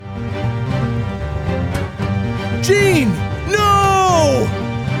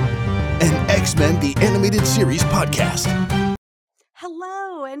X-Men the Animated Series podcast.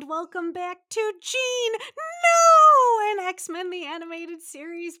 Hello, and welcome back to Gene No! An X-Men the Animated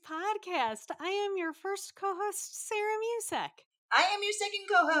Series podcast. I am your first co-host, Sarah Mucek. I am your second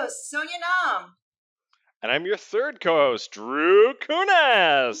co-host, Sonia Nam. And I'm your third co-host, Drew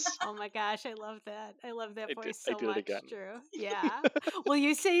Kunas. Oh my gosh, I love that. I love that voice so I much, again. Drew. Yeah. Will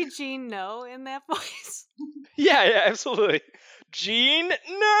you say Gene No in that voice? Yeah, absolutely. Gene,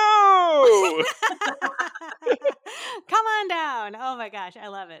 no! Come on down. Oh my gosh, I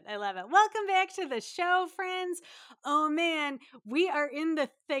love it. I love it. Welcome back to the show, friends. Oh man, we are in the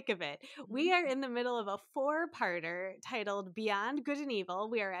thick of it. We are in the middle of a 4-parter titled Beyond Good and Evil.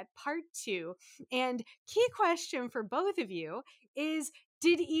 We are at part 2. And key question for both of you is,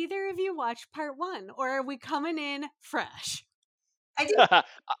 did either of you watch part 1, or are we coming in fresh? I did.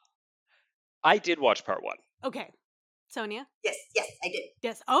 I did watch part 1. Okay. Sonia? Yes, I did.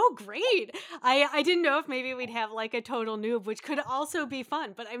 Yes. Oh, great. I didn't know if maybe we'd have like a total noob, which could also be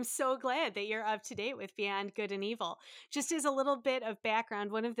fun, but I'm so glad that you're up to date with Beyond Good and Evil. Just as a little bit of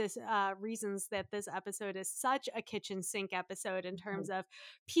background, one of the reasons that this episode is such a kitchen sink episode in terms of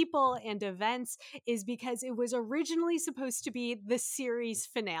people and events is because it was originally supposed to be the series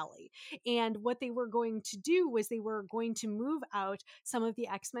finale. And what they were going to do was they were going to move out some of the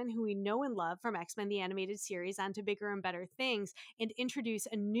X-Men who we know and love from X-Men the Animated Series onto bigger and better things and introduce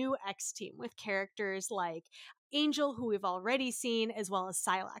a new X team with characters like Angel, who we've already seen, as well as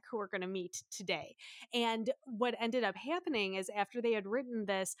Psylocke, who we're going to meet today. And what ended up happening is after they had written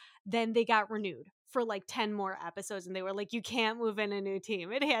this, then they got renewed for like 10 more episodes, and they were like, you can't move in a new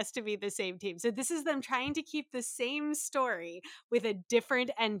team. It has to be the same team. So this is them trying to keep the same story with a different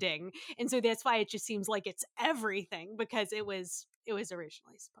ending. And so that's why it just seems like it's everything, because it was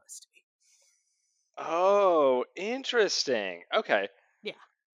originally supposed to be. Oh, interesting. Okay. Yeah.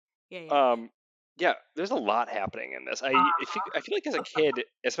 Yeah, there's a lot happening in this. I feel like as a kid,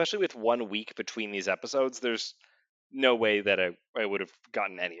 especially with 1 week between these episodes, there's no way that I would have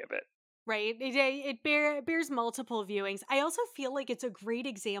gotten any of it. Right. It bears multiple viewings. I also feel like it's a great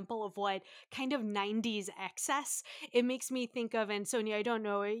example of what kind of 90s excess it makes me think of. And Sonia, I don't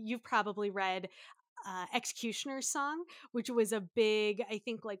know, you've probably read Executioner's Song, which was a big, I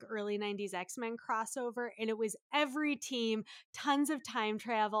think, like early 90s X-Men crossover, and it was every team, tons of time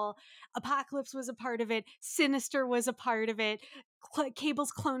travel. Apocalypse was a part of it. Sinister was a part of it.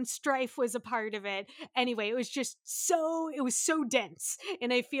 Cable's clone Strife was a part of it. Anyway, it was so dense,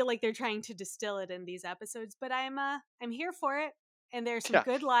 and I feel like they're trying to distill it in these episodes, but I'm here for it, and there's some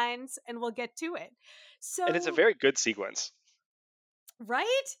good lines, and we'll get to it. So, and it's a very good sequence. Right?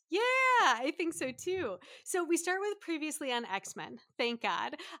 Yeah, I think so too. So we start with Previously on X-Men. Thank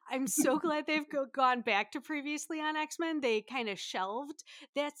God. I'm so glad they've gone back to Previously on X-Men. They kind of shelved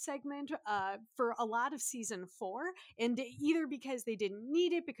that segment for a lot of season 4, and either because they didn't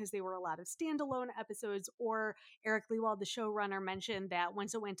need it, because they were a lot of standalone episodes, or Eric Lewald, the showrunner, mentioned that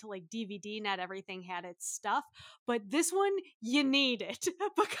once it went to like DVD, not everything had its stuff. But this one, you need it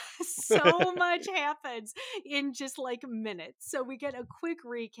because so much happens in just like minutes. So we get a quick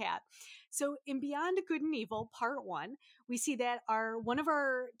recap. So in Beyond Good and Evil, part 1, we see that one of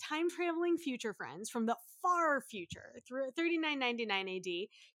our time-traveling future friends from the far future, 3999 AD,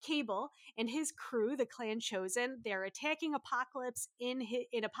 Cable, and his crew, the Clan Chosen, they're attacking Apocalypse in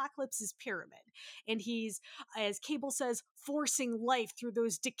Apocalypse's pyramid. And he's, as Cable says, forcing life through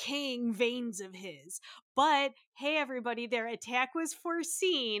those decaying veins of his. But hey, everybody, their attack was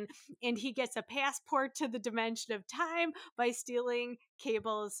foreseen, and he gets a passport to the dimension of time by stealing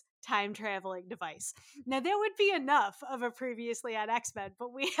Cable's time-traveling device. Now, that would be enough of a Previously on X-Men,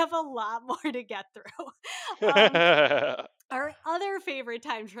 but we have a lot more to get through. Our other favorite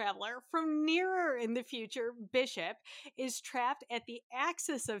time traveler from nearer in the future, Bishop, is trapped at the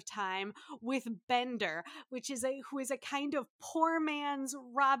axis of time with Bender, who is a kind of poor man's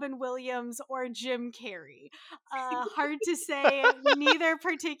Robin Williams or Jim Carrey. Hard to say. Neither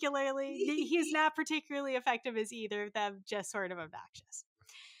particularly. He's not particularly effective as either of them. Just sort of obnoxious.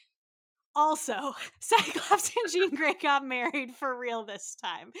 Also, Cyclops and Jean Grey got married for real this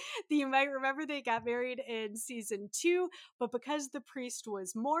time. You might remember they got married in season 2, but because the priest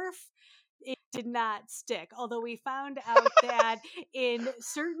was Morph, it did not stick. Although we found out that in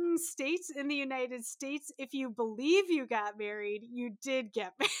certain states in the United States, if you believe you got married, you did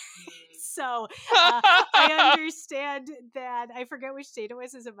get married. So I understand that, I forget which state it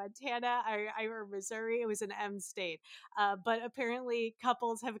was. Is it Montana or Missouri? It was an M state. But apparently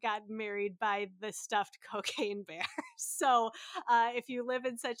couples have gotten married by the stuffed cocaine bear. So if you live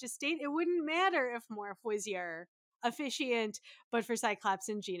in such a state, it wouldn't matter if Morph was your officiant, but for Cyclops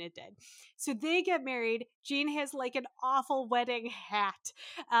and Jean it did. So they get married. Jean has like an awful wedding hat.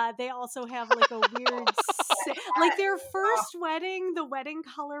 They also have like a weird, like their first wedding, the wedding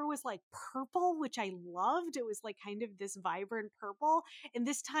color was like purple, which I loved. It was like kind of this vibrant purple. And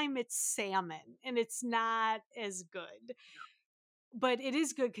this time it's salmon, and it's not as good. But it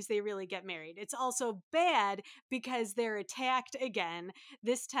is good because they really get married. It's also bad because they're attacked again,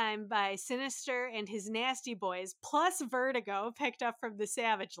 this time by Sinister and his nasty boys, plus Vertigo, picked up from the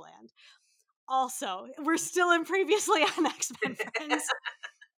Savage Land. Also, we're still in previously on X-Men, friends.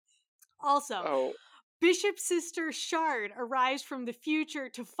 Also, Bishop's sister Shard arrives from the future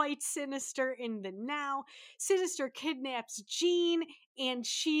to fight Sinister in the now. Sinister kidnaps Jean, and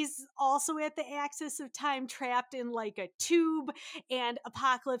she's also at the axis of time, trapped in like a tube, and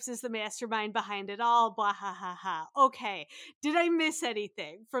Apocalypse is the mastermind behind it all. Blah ha ha ha. Okay, did I miss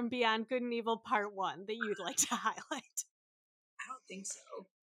anything from Beyond Good and Evil Part 1 that you'd like to highlight? I don't think so.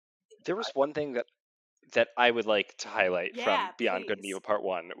 There was one thing that I would like to highlight from Beyond Good and please. Evil Part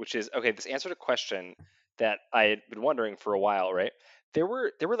 1, which is, okay, this answered a question that I had been wondering for a while, right? There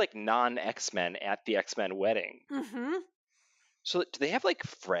were like non-X-Men at the X-Men wedding. Mm-hmm. So do they have like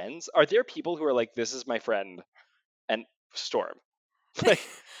friends? Are there people who are like, this is my friend, and Storm? Like,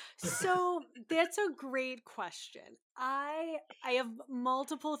 so that's a great question. I have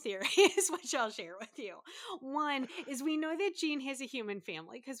multiple theories, which I'll share with you. One is we know that Jean has a human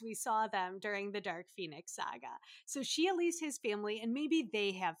family because we saw them during the Dark Phoenix saga. So she at least has family, and maybe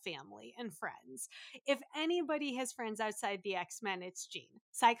they have family and friends. If anybody has friends outside the X-Men, it's Jean.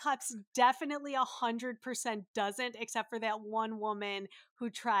 Cyclops definitely 100% doesn't, except for that one woman who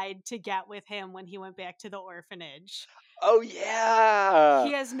tried to get with him when he went back to the orphanage. oh yeah.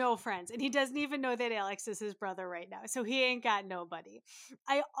 He has no friends, and he doesn't even know that Alex is his brother right now, so he ain't got nobody.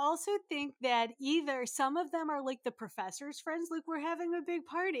 I also think that either some of them are like the professor's friends, like, we're having a big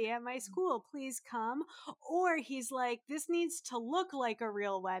party at my school, please come, or he's like, this needs to look like a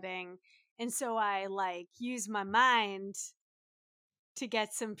real wedding, and so I like use my mind to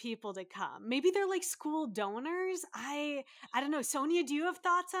get some people to come. Maybe they're like school donors. I don't know. Sonia, do you have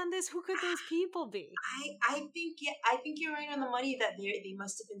thoughts on this? Who could those people be? I think you're right on the money that they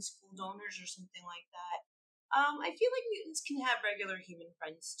must have been school donors or something like that. I feel like mutants can have regular human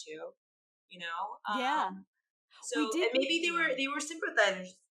friends too, you know. Yeah. So and maybe they were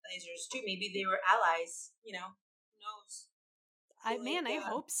sympathizers too. Maybe they were allies. You know, who knows? I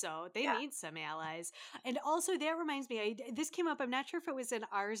hope so. They need some allies. And also, that reminds me, this came up, I'm not sure if it was in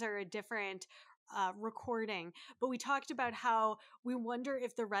ours or a different recording, but we talked about how we wonder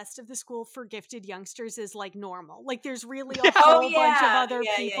if the rest of the school for gifted youngsters is like normal. Like there's really a whole bunch of other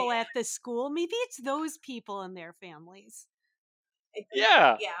people at the school. Maybe it's those people and their families.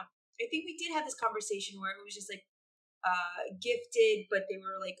 Yeah. I think we did have this conversation where it was just like, gifted, but they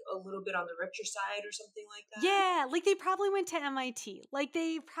were like a little bit on the richer side or something like that. Yeah, like they probably went to MIT. Like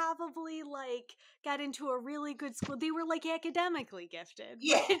they probably like got into a really good school. They were like academically gifted,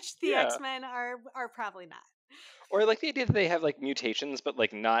 which the X-Men are probably not. Or like the idea that they have like mutations, but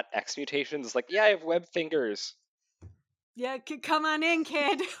like not X mutations. Like, yeah, I have web fingers. Yeah, come on in,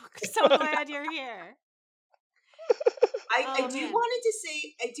 kid. So glad you're here. I do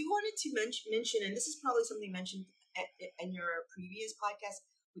wanted to mention, and this is probably something mentioned in your previous podcast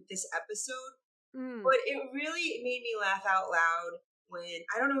with this episode, but it really made me laugh out loud when,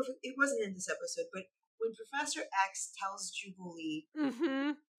 I don't know if it wasn't in this episode, but when Professor X tells Jubilee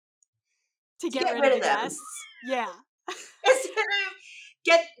to get rid of the guests. Yeah. Instead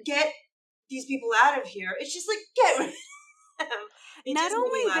of get these people out of here, it's just like, get rid of them. Not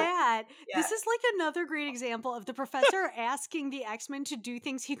only that, this is like another great example of the professor asking the X-Men to do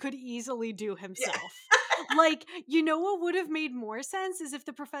things he could easily do himself. Like, you know what would have made more sense is if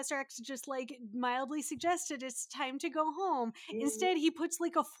the Professor X just like mildly suggested it's time to go home. Instead, he puts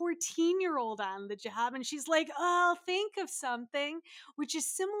like a 14-year-old on the job, and she's like, oh, I'll think of something, which is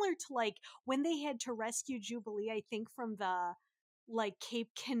similar to like when they had to rescue Jubilee, I think from the like Cape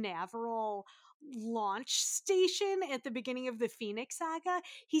Canaveral launch station at the beginning of the Phoenix saga.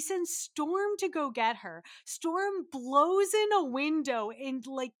 He sends Storm to go get her. Storm blows in a window and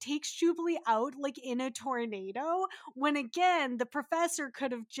like takes Jubilee out like in a tornado, when again the professor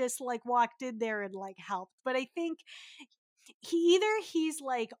could have just like walked in there and like helped. But I think he's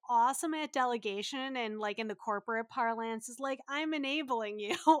like awesome at delegation and like in the corporate parlance is like, I'm enabling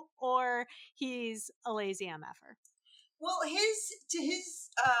you, or he's a lazy MFer. Well, his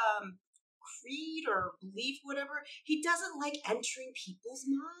creed or belief, whatever, he doesn't like entering people's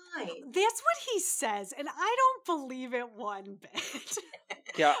minds. That's what he says, and I don't believe it one bit.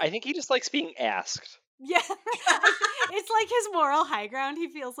 Yeah, I think he just likes being asked. Yeah, it's like his moral high ground. He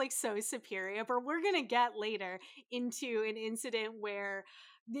feels like so superior, but we're gonna get later into an incident where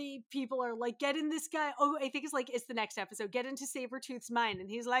the people are like, get in this guy. Oh, I think it's the next episode. Get into Sabretooth's mind. And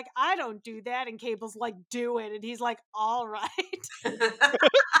he's like, I don't do that. And Cable's like, do it. And he's like, all right.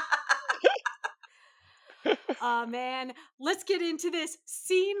 Oh man, let's get into this.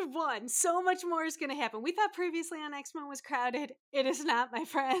 Scene 1. So much more is going to happen. We thought previously on X-Men was crowded. It is not, my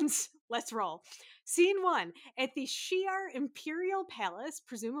friends. Let's roll. Scene 1. At the Shi'ar Imperial Palace,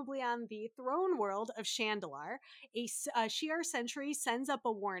 presumably on the throne world of Chandalar, a Shi'ar sentry sends up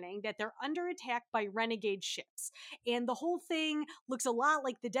a warning that they're under attack by renegade ships. And the whole thing looks a lot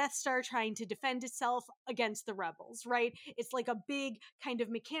like the Death Star trying to defend itself against the rebels, right? It's like a big kind of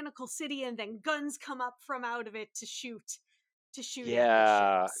mechanical city, and then guns come up from out of it to shoot at the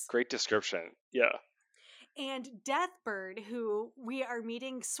ships. Great description. Yeah. And Deathbird, who we are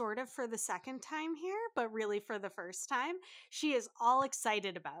meeting sort of for the second time here, but really for the first time, she is all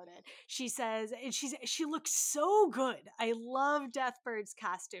excited about it. She says, and she looks so good. I love Deathbird's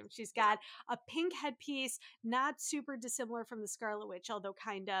costume. She's got a pink headpiece, not super dissimilar from the Scarlet Witch, although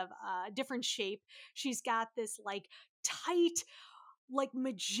kind of a different shape. She's got this like tight, like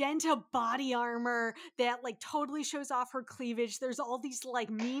magenta body armor that like totally shows off her cleavage. There's all these like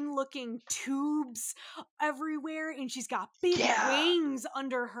mean looking tubes everywhere, and she's got big wings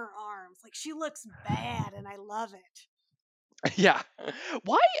under her arms. Like she looks bad, and I love it. Yeah.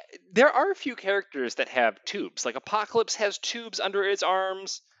 Why? There are a few characters that have tubes. Like Apocalypse has tubes under his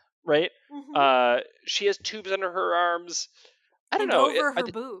arms, right? Mm-hmm. She has tubes under her arms. I don't know. Over her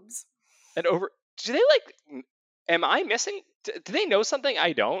boobs. And over. Do they like? Am I missing? Do they know something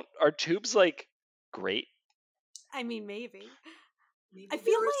I don't? Are tubes like great? I mean, maybe. I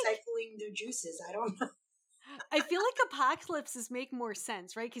feel like recycling their juices. I don't know. I feel like Apocalypses make more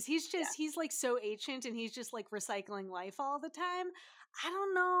sense, right? Because he's like so ancient, and he's just like recycling life all the time. I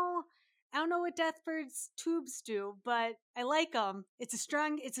don't know what Deathbird's tubes do, but I like them. It's a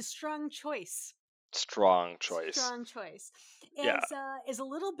strong choice. Strong choice. As a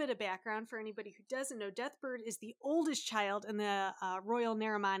little bit of background for anybody who doesn't know, Deathbird is the oldest child in the Royal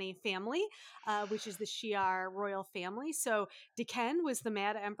Naramani family, which is the Shi'ar royal family. So D'Ken was the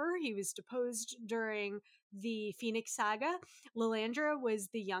Mad Emperor. He was deposed during the Phoenix Saga. Lilandra was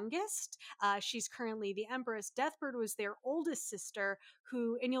the youngest. She's currently the Empress. Deathbird was their oldest sister,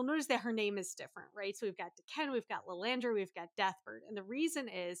 who, and you'll notice that her name is different, right? So we've got D'Ken, we've got Lilandra, we've got Deathbird. And the reason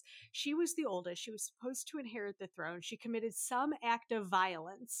is she was the oldest. She was supposed to inherit the throne. She committed some act of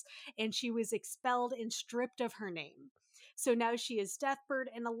violence, and she was expelled and stripped of her name. So now she is Deathbird,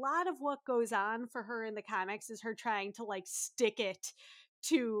 and a lot of what goes on for her in the comics is her trying to like stick it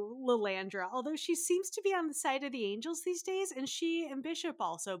to Lilandra, although she seems to be on the side of the angels these days, and she and Bishop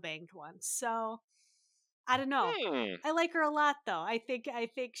also banged once. So I don't know. I like her a lot, though. I think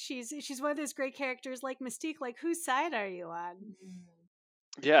she's one of those great characters like Mystique. Like, whose side are you on?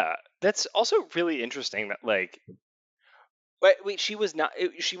 Yeah, that's also really interesting. That like, wait, she was not.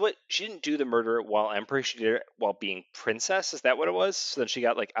 She didn't do the murder while Empress. She did it while being princess. Is that what it was? So then she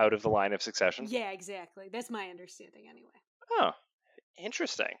got like out of the line of succession. Yeah, exactly. That's my understanding, anyway. Oh.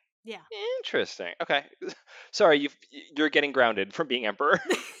 Interesting. Yeah. Interesting. Okay. Sorry, you're getting grounded from being emperor.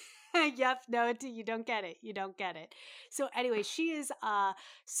 Yep. No, you don't get it. You don't get it. So anyway, she is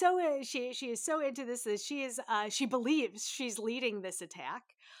she is so into this that she believes she's leading this attack.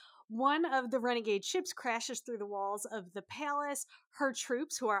 One of the renegade ships crashes through the walls of the palace. Her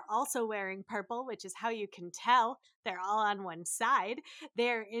troops, who are also wearing purple, which is how you can tell they're all on one side,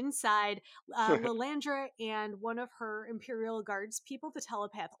 they're inside. Lilandra and one of her Imperial Guards people, the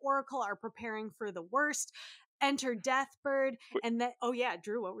telepath Oracle, are preparing for the worst. Enter Deathbird, and then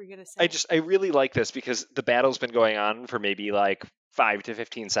Drew, what were you gonna say? I really like this because the battle's been going on for maybe like 5 to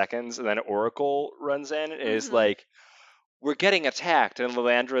 15 seconds, and then Oracle runs in and is like, we're getting attacked, and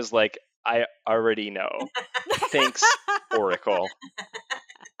Lilandra's like, I already know. Thanks, Oracle.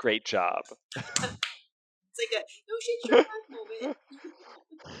 Great job. It's like a no shit your moment.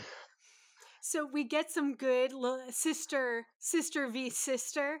 So we get some good sister v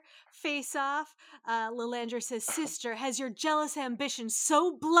sister face off. Lilandra says, "Sister, has your jealous ambition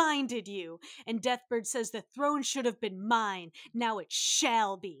so blinded you?" And Deathbird says, "The throne should have been mine. Now it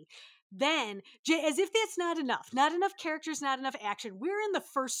shall be." Then, as if that's not enough characters, not enough action, we're in the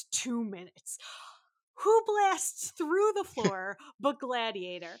first 2 minutes. Who blasts through the floor but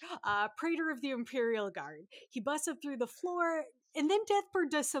Gladiator, praetor of the Imperial Guard? He busts up through the floor, and then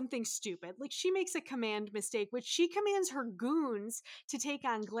Deathbird does something stupid. Like, she makes a command mistake, which she commands her goons to take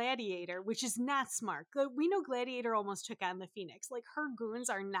on Gladiator, which is not smart. We know Gladiator almost took on the Phoenix. Like, her goons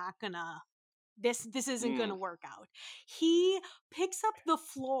are not gonna This isn't going to work out. He picks up the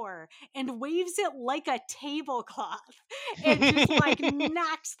floor and waves it like a tablecloth and just like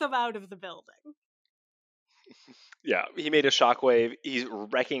knocks them out of the building. Yeah, he made a shockwave. He's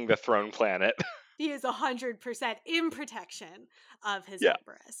wrecking the throne planet. He is 100% in protection of his Yeah.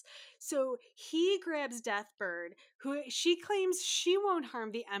 Empress. So he grabs Deathbird, who she claims she won't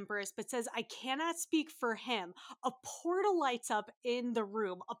harm the Empress, but says, I cannot speak for him. A portal lights up in the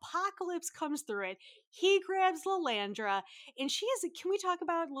room. Apocalypse comes through it. He grabs Lilandra, and can we talk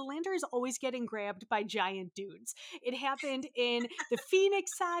about Lilandra is always getting grabbed by giant dudes. It happened in the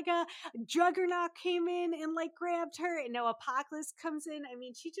Phoenix Saga. Juggernaut came in and like grabbed her, and now Apocalypse comes in. I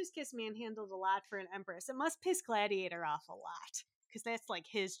mean, she just gets manhandled a lot for an Empress. It must piss Gladiator off a lot, because that's like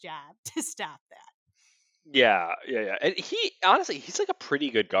his job to stop that. Yeah. And he's like a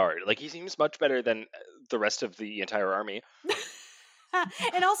pretty good guard. Like, he seems much better than the rest of the entire army.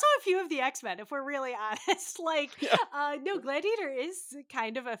 And also a few of the X-Men, if we're really honest. Like, no, Gladiator is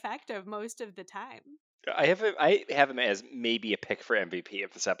kind of effective most of the time. I have him as maybe a pick for MVP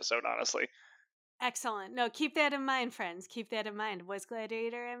of this episode, honestly. Excellent. No, keep that in mind, friends. Keep that in mind. Was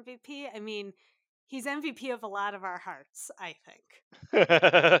Gladiator MVP? I mean, he's MVP of a lot of our hearts, I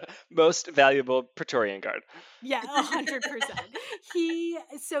think. Most valuable Praetorian Guard. Yeah, 100%. He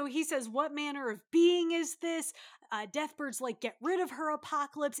says, what manner of being is this? Deathbird's like, get rid of her,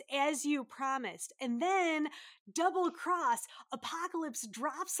 Apocalypse, as you promised. And then, double cross, Apocalypse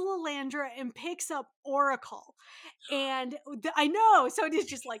drops Lilandra and picks up Oracle. And I know, Sonia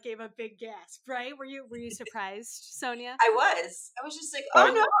just like gave a big gasp, right? Were you surprised, Sonia? I was just like,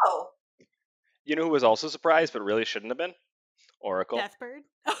 oh no. You know who was also surprised but really shouldn't have been? Oracle. Deathbird?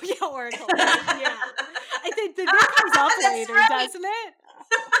 Oh yeah, Oracle. Right? Yeah. I think the name comes up later, right. Doesn't it?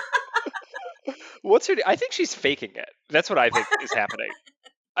 What's her? I think she's faking it. That's what I think is happening.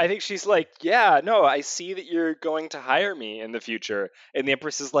 I think she's like, yeah, no, I see that you're going to hire me in the future. And the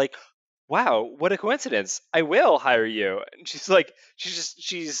Empress is like, wow, what a coincidence. I will hire you. And she's like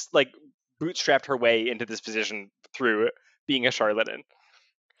bootstrapped her way into this position through being a charlatan.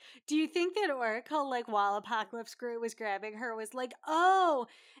 Do you think that Oracle, like, while Apocalypse was grabbing her, was like, oh,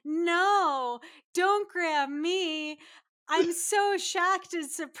 no, don't grab me. I'm so shocked and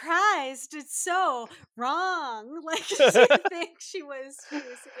surprised. It's so wrong. Like, do you think she was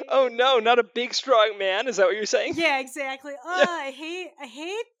oh no, not a big strong man. Is that what you're saying? Yeah, exactly. Oh, I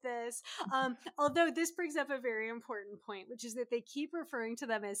hate this. Although this brings up a very important point, which is that they keep referring to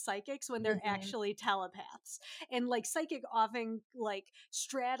them as psychics when they're actually telepaths. And like psychic often like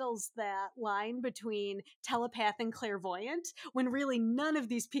straddles that line between telepath and clairvoyant, when really none of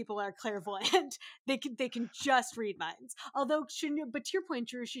these people are clairvoyant. They can just read minds. Although, but to your point,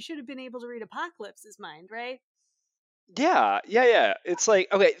 Drew, she should have been able to read Apocalypse's mind, right? Yeah. It's like,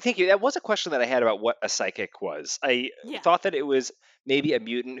 okay, thank you. That was a question that I had about what a psychic was. I thought that it was maybe a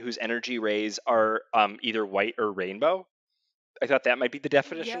mutant whose energy rays are either white or rainbow. I thought that might be the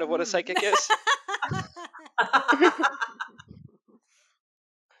definition of what a psychic is. I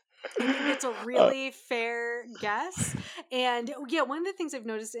think it's a really fair guess. And yeah, one of the things I've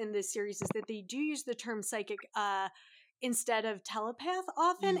noticed in this series is that they do use the term psychic instead of telepath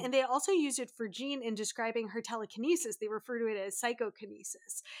often, and they also use it for Jean in describing her telekinesis. They refer to it as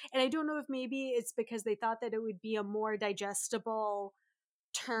psychokinesis. And I don't know if maybe it's because they thought that it would be a more digestible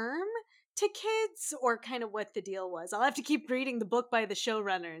term to kids, or kind of what the deal was. I'll have to keep reading the book by the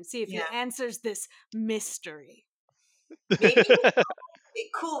showrunner and see if he answers this mystery. Maybe a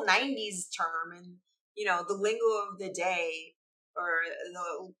cool 90s term, and the lingo of the day or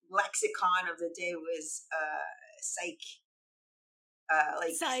the lexicon of the day was psych.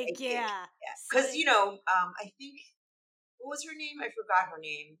 Psych, yeah. Because I think, what was her name? I forgot her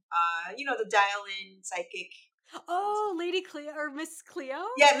name. The dial-in psychic. Oh, Lady Cleo or Miss Cleo?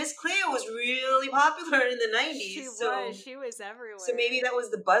 Yeah, Miss Cleo was really popular in the 90s. She was everywhere. So maybe that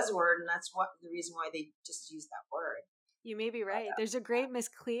was the buzzword, and that's the reason why they just used that word. You may be right. There's a great Miss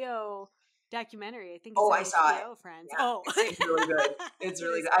Cleo documentary. I think. I saw Cleo, it. Friends. Yeah. Oh, it's really good. It's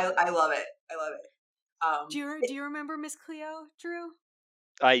really good. I love it. Do you remember Miss Cleo, Drew?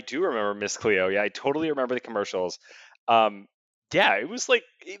 I do remember Miss Cleo. Yeah, I totally remember the commercials. Yeah, it was like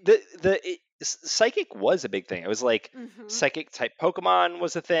psychic was a big thing. It was like psychic type Pokemon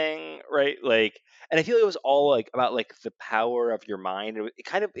was a thing, right? Like, and I feel it was all like about like the power of your mind.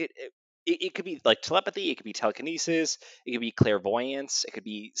 It could be like telepathy. It could be telekinesis. It could be clairvoyance. It could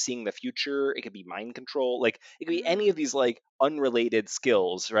be seeing the future. It could be mind control. Like, it could be any of these like unrelated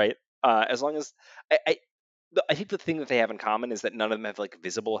skills, right? As long as I think the thing that they have in common is that none of them have like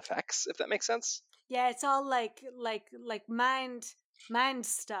visible effects, if that makes sense. Yeah, it's all like mind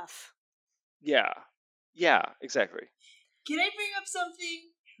stuff. Yeah, exactly. Can I bring up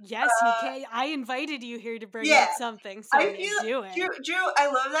something? Yes, you can. I invited you here to bring Yeah, up something, I Sonia. feel Do it. Drew. I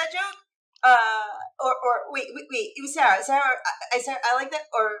love that joke. Wait. It was Sarah. Sarah. I like that.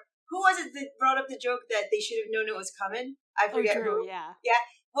 Or who was it that brought up the joke that they should have known it was coming? I forget Drew, who. yeah. Yeah.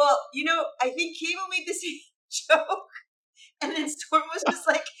 Well, I think Cable made the same joke, and then Storm was just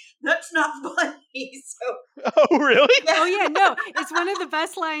like, "That's not funny." So. Oh, really? Yeah. Oh yeah, no, it's one of the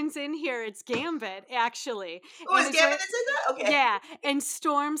best lines in here. It's Gambit, actually. Oh, it's Gambit that said that? Okay. Yeah, and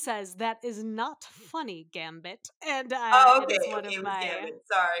Storm says, "That is not funny, Gambit," and Oh, okay. it is one Okay, of it was my Gambit.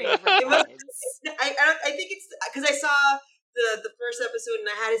 Sorry. favorite It was. lines. I think it's because I saw the first episode and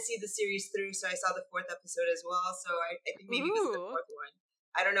I had to see the series through, so I saw the fourth episode as well. So I think maybe this is the fourth one.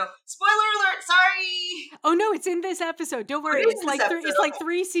 I don't know. Spoiler alert! Sorry. Oh no, it's in this episode. Don't worry. It's like like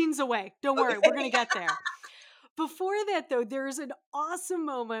 3 scenes away. Don't worry. We're gonna get there. Before that, though, there's an awesome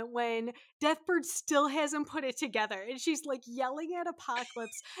moment when Deathbird still hasn't put it together, and she's like yelling at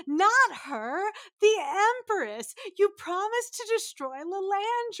Apocalypse, "Not her, the Empress! You promised to destroy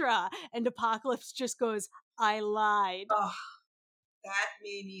Lilandra!" And Apocalypse just goes, "I lied." Oh, that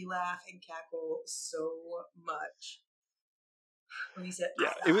made me laugh and cackle so much. When he said,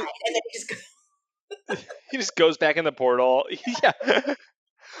 Yeah, "I lied," and then he just goes back in the portal. Yeah.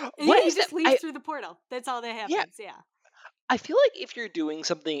 He just leaves through the portal. That's all that happens. Yeah. I feel like if you're doing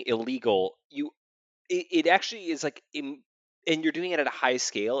something illegal, it actually is like and you're doing it at a high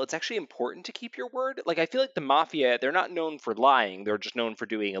scale, it's actually important to keep your word. Like I feel like the mafia, they're not known for lying; they're just known for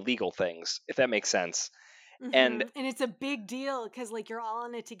doing illegal things, if that makes sense. Mm-hmm. And it's a big deal because like you're all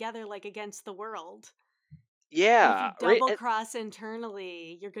in it together, like against the world. Yeah, if you double cross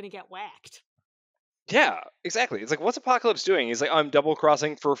internally, you're gonna get whacked. Yeah, exactly. It's like, what's Apocalypse doing? He's like, I'm double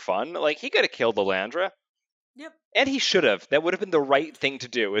crossing for fun. Like, he could have killed Lilandra. Yep. And he should have. That would have been the right thing to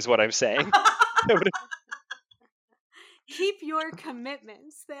do, is what I'm saying. Keep your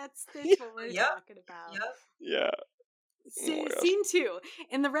commitments. That's what we're talking about. Yep. Yeah. Scene 2.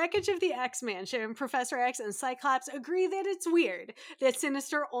 In the wreckage of the X-Mansion, Professor X and Cyclops agree that it's weird that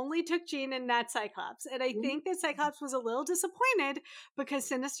Sinister only took Jean and not Cyclops. And I think that Cyclops was a little disappointed because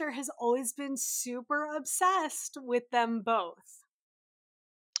Sinister has always been super obsessed with them both.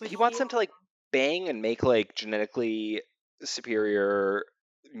 He wants them to, like, bang and make, like, genetically superior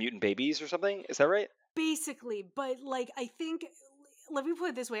mutant babies or something? Is that right? Basically, but, like, I think... Let me put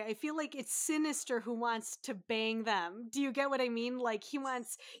it this way. I feel like it's Sinister who wants to bang them. Do you get what I mean? Like he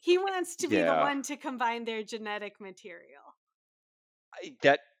wants to be the one to combine their genetic material.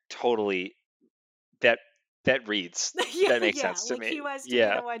 That totally that reads. That makes sense to me. He wants to be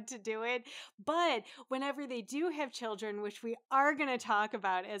the one to do it. But whenever they do have children, which we are going to talk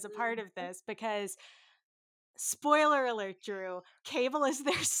about as a part of this, because spoiler alert, Drew, Cable is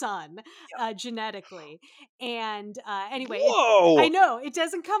their son genetically. And anyway, I know it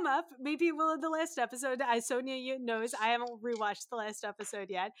doesn't come up. Maybe it will in the last episode. Sonia knows I haven't rewatched the last episode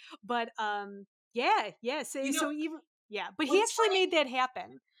yet. But but he actually made that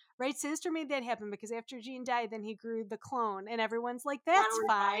happen. Right? Sinister made that happen because after Jean died, then he grew the clone, and everyone's like, that's Madeline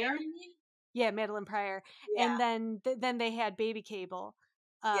fine. Pryor, yeah, Madeline Pryor. Yeah. And then they had baby Cable.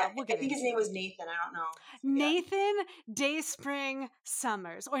 I think his name was Nathan. I don't know. Nathan Dayspring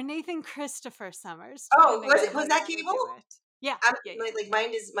Summers, or Nathan Christopher Summers. Oh, was that Cable? Yeah. Like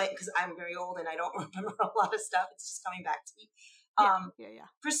mine is because I'm very old and I don't remember a lot of stuff. It's just coming back to me.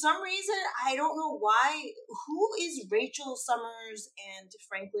 For some reason, I don't know why. Who is Rachel Summers and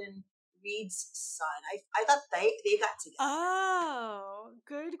Franklin Reed's son? I thought they got together. Oh,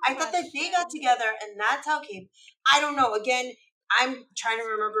 good question. I thought that they got together, and that's how Cable. I don't know. Again, I'm trying to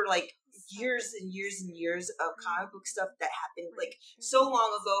remember like years and years and years of comic book stuff that happened like so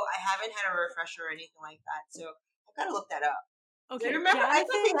long ago. I haven't had a refresher or anything like that, so I've got to look that up. Okay, I remember. I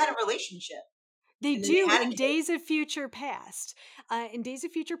thought they had a relationship. They do in Days of Future Past. In Days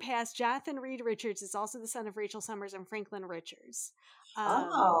of Future Past, Jonathan Reed Richards is also the son of Rachel Summers and Franklin Richards.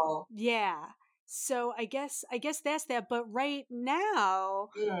 Yeah. So I guess that's that. But right now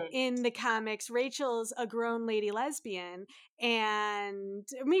in the comics, Rachel's a grown lady lesbian, and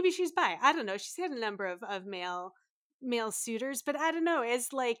maybe she's bi. I don't know. She's had a number of male suitors, but I don't know. As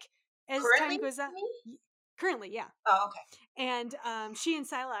time goes on. Currently, yeah. Oh, okay. And she and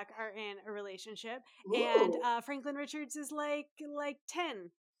Psylocke are in a relationship. Ooh. And Franklin Richards is like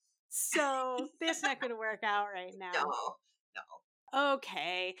 10. So that's not going to work out right now. No.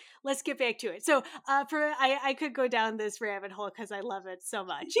 Okay, let's get back to it. So I could go down this rabbit hole because I love it so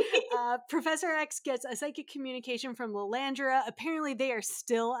much. Professor X gets a psychic communication from Lilandra. Apparently they are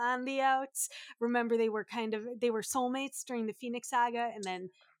still on the outs. Remember, they were soulmates during the Phoenix Saga, and then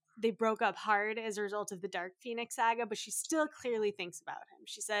they broke up hard as a result of the Dark Phoenix saga, but she still clearly thinks about him.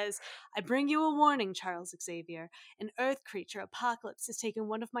 She says, "I bring you a warning, Charles Xavier. An Earth creature, Apocalypse, has taken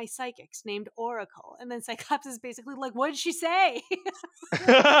one of my psychics named Oracle." And then Cyclops is basically like, "What did she say?"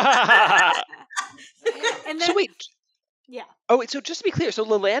 And then, so wait. yeah. Oh, wait. So just to be clear, so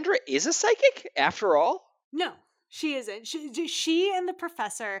Lilandra is a psychic after all? No, she isn't. She and the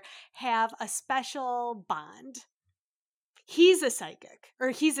professor have a special bond. He's a psychic, or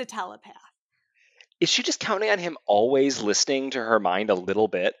he's a telepath. Is she just counting on him always listening to her mind a little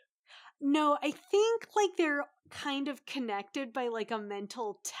bit? No, I think like they're kind of connected by like a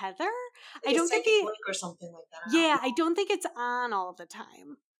mental tether. Like I don't think psychic link or something like that. I don't think it's on all the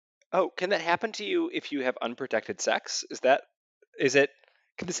time. Oh, can that happen to you if you have unprotected sex? Is it?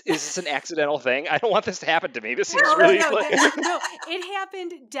 Is this an accidental thing? I don't want this to happen to me. This seems really no, it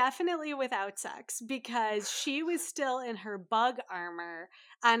happened definitely without sex because she was still in her bug armor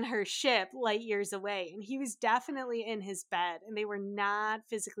on her ship light years away, and he was definitely in his bed, and they were not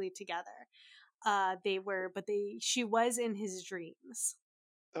physically together. She was in his dreams.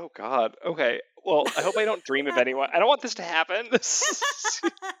 Oh God. Okay. Well, I hope I don't dream of anyone. I don't want this to happen.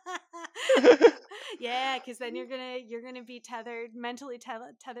 Yeah, because then you're gonna be mentally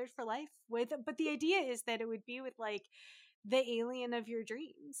tethered for life with. But the idea is that it would be with like the alien of your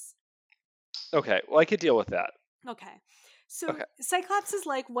dreams. Okay. Well, I could deal with that. Okay. So Cyclops is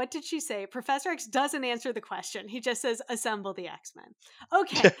like, "What did she say?" Professor X doesn't answer the question. He just says, "Assemble the X-Men."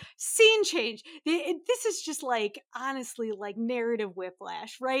 Okay, scene change. This is just like, honestly, like narrative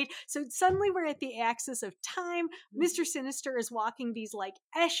whiplash, right? So suddenly we're at the axis of time. Mr. Sinister is walking these like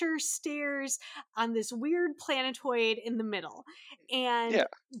Escher stairs on this weird planetoid in the middle. And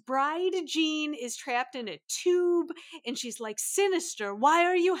Bride Jean is trapped in a tube, and she's like, "Sinister, why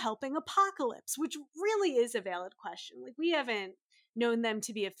are you helping Apocalypse?" Which really is a valid question. Like, we haven't known them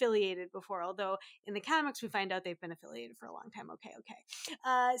to be affiliated before, although in the comics we find out they've been affiliated for a long time. Okay.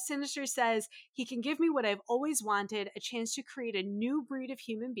 Sinister says he can give me what I've always wanted, a chance to create a new breed of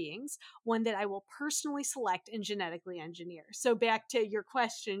human beings, one that I will personally select and genetically engineer. So back to your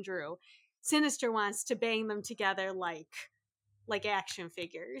question, Drew. Sinister wants to bang them together like action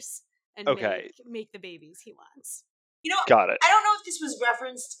figures and make the babies he wants. You know, got it. I don't know if this was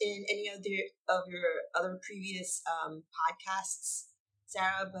referenced in any of your other previous podcasts,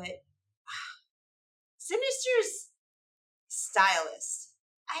 Sarah, but Sinister's stylist,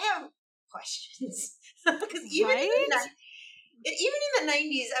 I have questions because even in the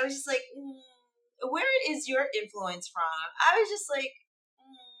 90s, I was just like, where is your influence from? I was just like,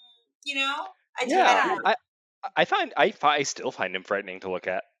 I still find him frightening to look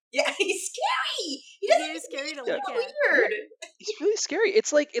at. Yeah, he's scary. He's scary to look at. Weird. He's really scary.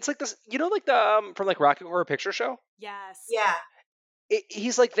 It's like this, like the from like Rocky Horror Picture Show. Yes. Yeah.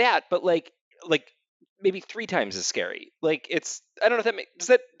 He's like that, but like maybe 3 times as scary. Like it's, I don't know if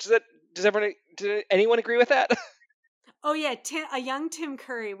that does anyone agree with that? Oh yeah, a young Tim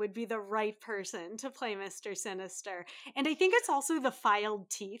Curry would be the right person to play Mr. Sinister. And I think it's also the filed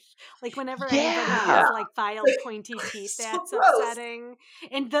teeth. Like whenever anybody has like filed pointy teeth, that's upsetting.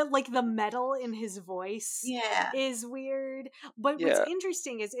 And the metal in his voice is weird. But what's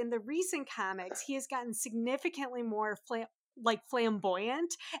interesting is in the recent comics, he has gotten significantly more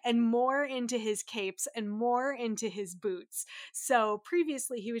flamboyant and more into his capes and more into his boots. So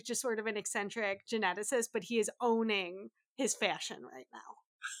previously he was just sort of an eccentric geneticist, but he is owning his fashion right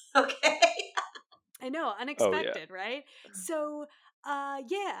now. Okay. I know, unexpected, right? So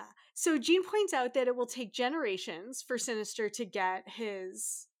so Jean points out that it will take generations for Sinister to get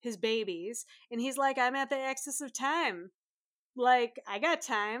his babies, and he's like, "I'm at the axis of time. Like, I got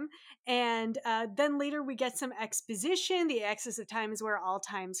time." And then later we get some exposition. The axis of time is where all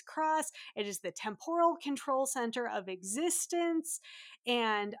times cross. It is the temporal control center of existence.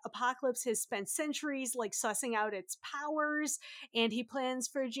 And Apocalypse has spent centuries like sussing out its powers. And he plans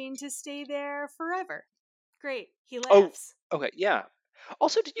for Jean to stay there forever. Great. He laughs. Oh, okay. Yeah.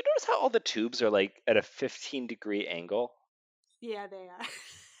 Also, did you notice how all the tubes are like at a 15-degree angle? Yeah, they are.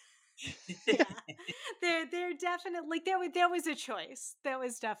 Yeah, they're definitely like that was a choice. That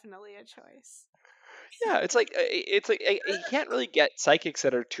was definitely a choice. Yeah, it's like you can't really get psychics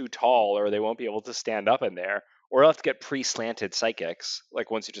that are too tall, or they won't be able to stand up in there, or you'll have to get pre-slanted psychics,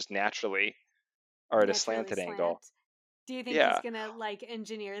 like ones who just naturally are at a slanted angle. Do you think he's gonna like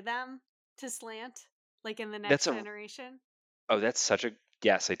engineer them to slant, like in the next generation? Oh, that's such a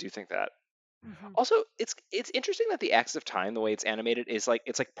yes. I do think that. Mm-hmm. Also, it's interesting that the axis of time, the way it's animated, is like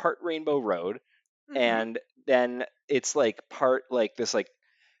it's like part Rainbow Road, and then it's like part like this like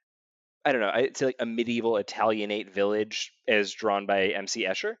I don't know, it's like a medieval Italianate village as drawn by MC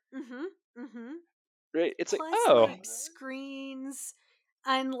Escher. Right? It's like, Plus, oh, like, screens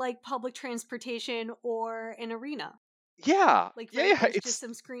on, like, public transportation or an arena. yeah. Like, Yeah, right? yeah. There's It's, just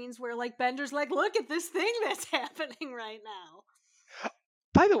some screens where, like, Bender's like, look at this thing that's happening right now.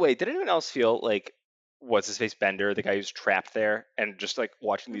 by the way, did anyone else feel like, what's his face, Bender, the guy who's trapped there, and just like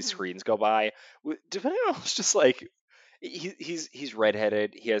watching these screens go by? Did anyone else just like, he's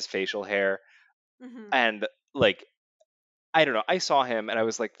redheaded, he has facial hair, and like, I don't know, I saw him and I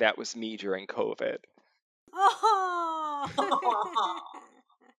was like, that was me during COVID. Oh!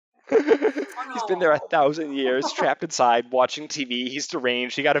 He's been there 1,000 years, trapped inside, watching TV. He's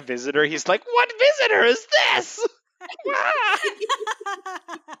deranged. He got a visitor. He's like, what visitor is this?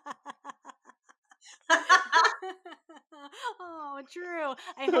 Oh, Drew.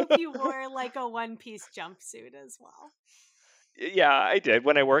 I hope you wore like a one-piece jumpsuit as well. Yeah, I did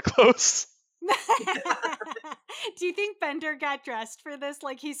when I wore clothes. Do you think Bender got dressed for this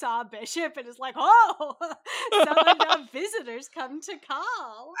like he saw a bishop and is like, oh, some visitors come to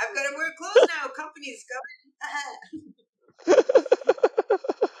call? I've got to wear clothes now. Company's coming.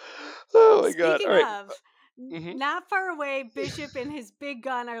 Oh my god. Speaking All right. of, not far away, Bishop and his big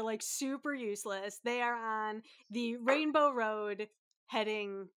gun are like super useless. They are on the Rainbow Road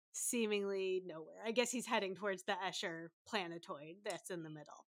heading seemingly nowhere. I guess he's heading towards the Escher planetoid that's in the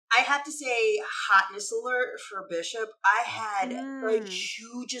middle. I have to say, hotness alert for Bishop. I had the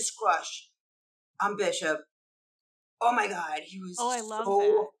hugest crush on Bishop. Oh my god, he was I love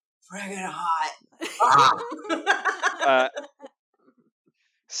so friggin' hot.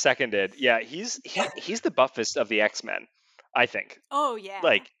 Seconded. Yeah, he's the buffest of the X-Men, I think. Oh yeah.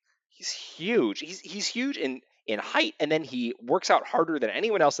 Like, he's huge. He's huge in height, and then he works out harder than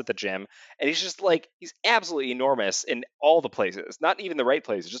anyone else at the gym, and he's just like, he's absolutely enormous in all the places. Not even the right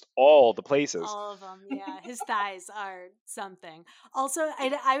places, just all the places. All of them, yeah. His thighs are something. Also,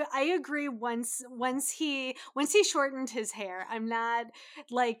 I agree. Once he shortened his hair, I'm not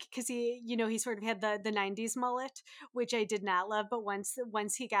like, because he sort of had the 90s mullet, which I did not love. But once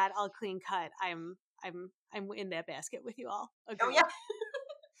he got all clean cut, I'm in that basket with you all. Agreed. Oh yeah.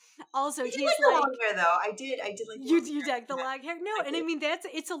 Also, he's like the long hair though. I did like you like the long hair. No, and I mean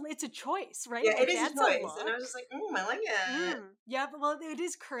it's a choice, right? Yeah, like, it is that's a choice, and I was just like, I like it. Yeah, but well, it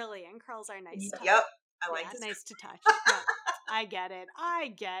is curly, and curls are nice. Yep, I like it. Nice to touch. Yep. I get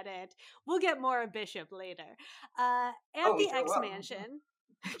it. We'll get more of Bishop later. At the X Mansion.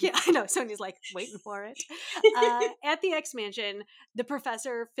 Yeah, I know. Sonia's like waiting for it. At the X Mansion, the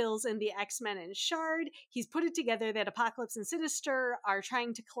professor fills in the X-Men and Shard. He's put it together that Apocalypse and Sinister are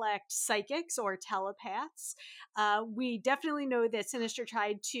trying to collect psychics or telepaths. We definitely know that Sinister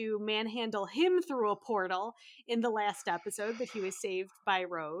tried to manhandle him through a portal in the last episode, but he was saved by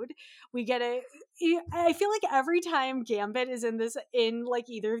Road. I feel like every time Gambit is in like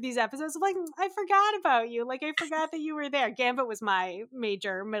either of these episodes, I'm like, I forgot about you. Like, I forgot that you were there. Gambit was my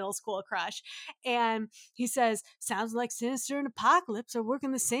major middle school crush. And he says, sounds like Sinister and Apocalypse are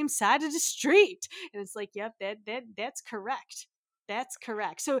working the same side of the street. And it's like, yep, that's correct. That's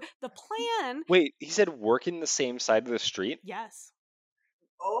correct. So the plan. Wait, he said working the same side of the street? Yes.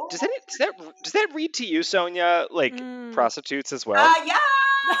 Oh. Does that read to you, Sonia, like prostitutes as well? Yes!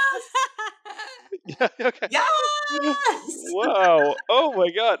 Yeah, okay. Yes! Whoa. Oh my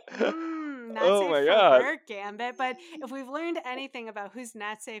god. Not safe for work, Gambit. But if we've learned anything about who's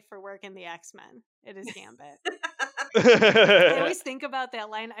not safe for work in the X-Men, it is Gambit. I always think about that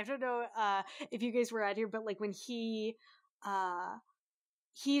line. I don't know if you guys were out here, but like when he's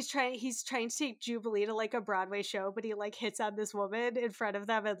trying to take Jubilee to like a Broadway show, but he like hits on this woman in front of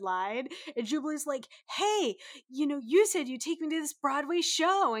them and lied. And Jubilee's like, hey, you said you'd take me to this Broadway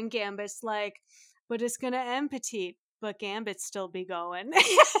show. And Gambit's like, but it's gonna end, petite. But Gambit still be going.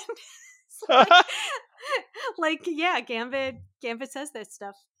 Yeah, Gambit says that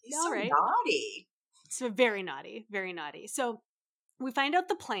stuff. He's so naughty. So very naughty, very naughty. So we find out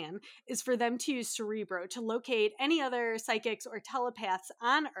the plan is for them to use Cerebro to locate any other psychics or telepaths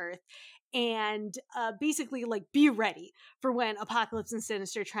on Earth and basically like be ready for when Apocalypse and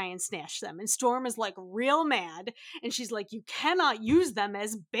Sinister try and snatch them. And Storm is like real mad, and she's like, "You cannot use them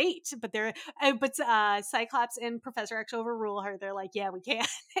as bait." But Cyclops and Professor X overrule her. They're like, "Yeah, we can."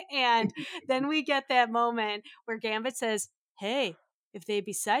 And then we get that moment where Gambit says, "Hey, if they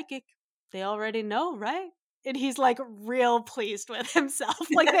be psychic, they already know, right?" And he's like real pleased with himself.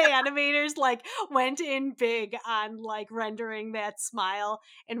 Like the animators like went in big on like rendering that smile,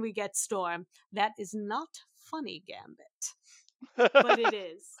 and we get Storm. That is not funny, Gambit. But it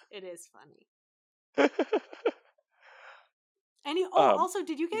is. It is funny. And also,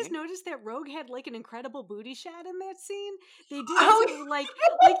 did you guys notice that Rogue had like an incredible booty shot in that scene? They did it so, like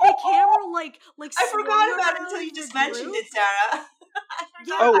the camera like I forgot about it until you just mentioned it, Sarah. I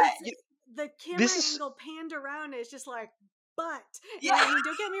forgot. The camera angle panned around. It's just like butt. Yeah. And, I mean,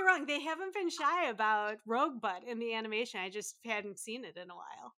 don't get me wrong. They haven't been shy about Rogue butt in the animation. I just hadn't seen it in a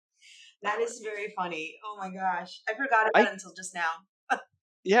while. That is very funny. Oh my gosh, I forgot about it until just now.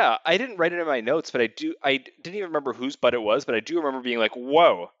 Yeah, I didn't write it in my notes, but I didn't even remember whose butt it was, but I do remember being like,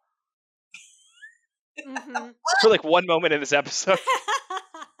 whoa. For like one moment in this episode.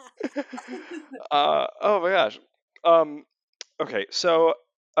 Oh my gosh. Okay, so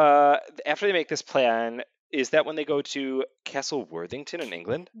after they make this plan, is that when they go to Castle Worthington in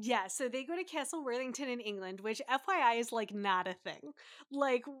England? Yeah, so they go to Castle Worthington in England, which FYI is like not a thing.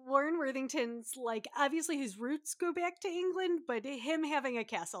 Like Warren Worthington's like obviously his roots go back to England, but him having a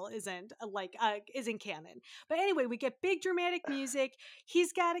castle isn't canon. But anyway, we get big dramatic music.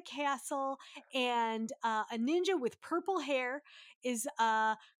 He's got a castle, and a ninja with purple hair is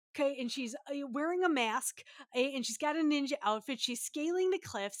okay, and she's wearing a mask, and she's got a ninja outfit. She's scaling the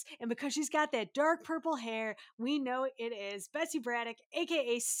cliffs, and because she's got that dark purple hair, we know it is Betsy Braddock,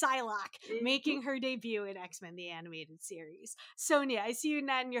 aka Psylocke, making her debut in X-Men: The Animated Series. Sonia, I see you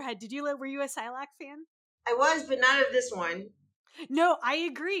nodding your head. Were you a Psylocke fan? I was, but not of this one. No, I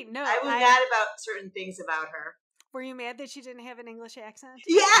agree. No, I was mad about certain things about her. Were you mad that she didn't have an English accent?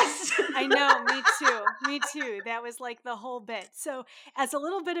 Yes! I know, me too. Me too. That was like the whole bit. So as a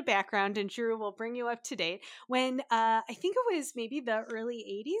little bit of background, and Drew will bring you up to date, when I think it was maybe the early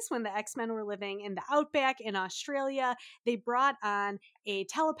 80s when the X-Men were living in the outback in Australia, they brought on a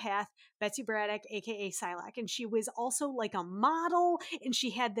telepath, Betsy Braddock, aka Psylocke, and she was also like a model, and she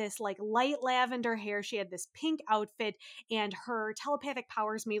had this like light lavender hair, she had this pink outfit, and her telepathic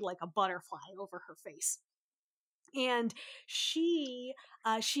powers made like a butterfly over her face. And she's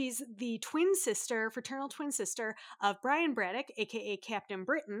the fraternal twin sister of Brian Braddock, aka Captain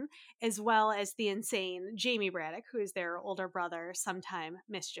Britain, as well as the insane Jamie Braddock, who is their older brother, sometime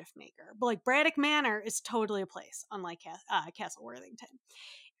mischief maker. But like Braddock Manor is totally a place, unlike Castle Worthington.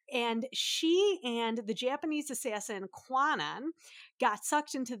 And she and the Japanese assassin Kwanan got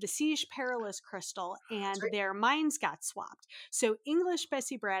sucked into the Siege Perilous Crystal, and their minds got swapped. So English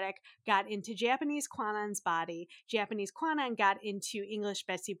Betsy Braddock got into Japanese Kwanan's body. Japanese Kwanan got into English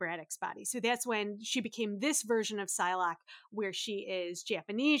Betsy Braddock's body. So that's when she became this version of Psylocke, where she is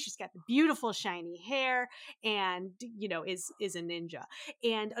Japanese. She's got the beautiful shiny hair, and is a ninja.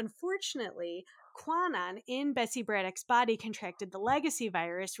 And unfortunately, Kwanan in Betsy Braddock's body contracted the legacy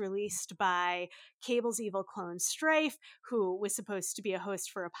virus released by Cable's evil clone Strife, who was supposed to be a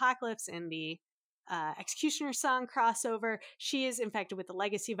host for Apocalypse in the Executioner Song crossover. She is infected with the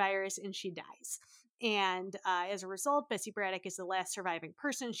legacy virus and she dies. And as a result, Betsy Braddock is the last surviving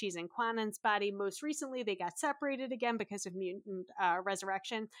person. She's in Kwanan's body. Most recently, they got separated again because of mutant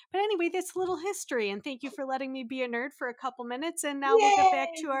resurrection. But anyway, that's a little history. And thank you for letting me be a nerd for a couple minutes. And now we'll get back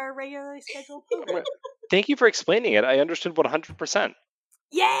to our regularly scheduled program. Thank you for explaining it. I understood 100%.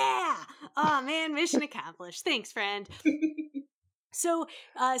 Yeah! Oh, man, mission accomplished. Thanks, friend. So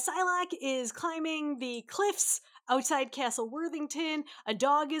Psylocke is climbing the cliffs outside Castle Worthington. A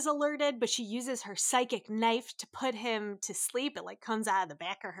dog is alerted, but she uses her psychic knife to put him to sleep. It like comes out of the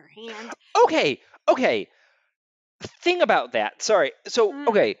back of her hand. Okay. Thing about that. Sorry. So,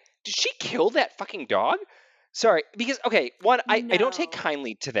 okay, did she kill that fucking dog? Sorry, because one, I don't take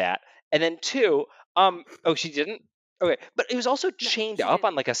kindly to that. And then two, she didn't? Okay, but it was also chained up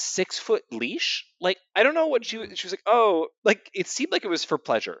on like a 6-foot leash. Like, I don't know what she was like, it seemed like it was for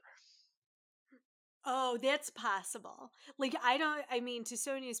pleasure. Oh, that's possible. Like, to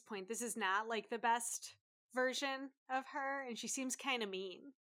Sonia's point, this is not like the best version of her, and she seems kind of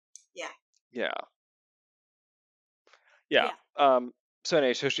mean. Yeah. So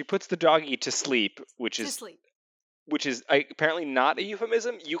anyway, so she puts the doggy to sleep, which is apparently not a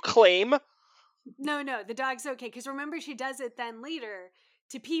euphemism. You claim. No, the dog's okay, because remember she does it then later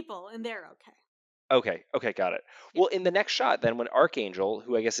to people, and they're okay. Okay, got it. Yeah. Well, in the next shot, then, when Archangel,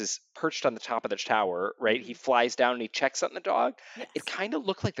 who I guess is perched on the top of the tower, right, he flies down and he checks on the dog, it kind of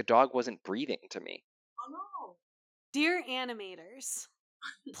looked like the dog wasn't breathing to me. Oh, no. Dear animators,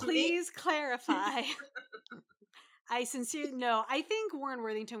 please clarify. I think Warren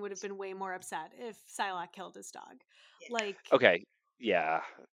Worthington would have been way more upset if Psylocke killed his dog. Yeah. Okay, yeah.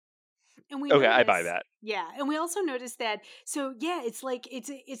 And we I buy that. Yeah, and we also noticed that. So yeah, it's like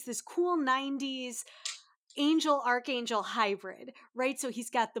it's this cool 90s Angel Archangel hybrid, right? So he's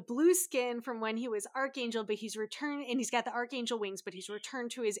got the blue skin from when he was Archangel, but he's returned, and he's got the Archangel wings, but he's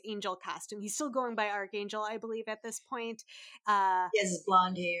returned to his angel costume. He's still going by Archangel, I believe, at this point. He has his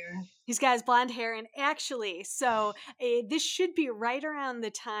blonde hair. He's got his blonde hair, and actually, so this should be right around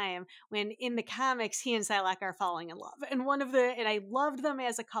the time when in the comics he and Psylocke are falling in love. And I loved them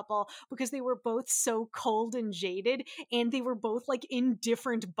as a couple because they were both so cold and jaded, and they were both like in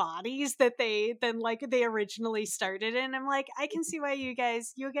different bodies that they originally started in. I'm like, I can see why you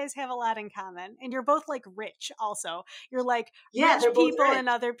guys have a lot in common, and you're both like rich. Also, you're like rich people in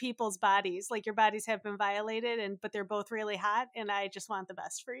other people's bodies. Like your bodies have been violated, but they're both really hot, and I just want the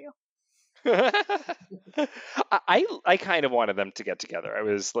best for you. I kind of wanted them to get together. I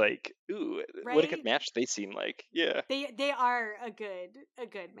was like, ooh, right? What a good match they seem like. Yeah. They are a good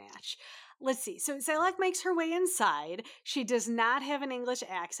match. Let's see. So Psylocke makes her way inside. She does not have an English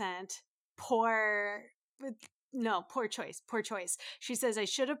accent. Poor choice. She says, I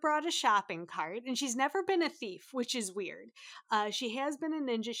should have brought a shopping cart. And she's never been a thief, which is weird. She has been a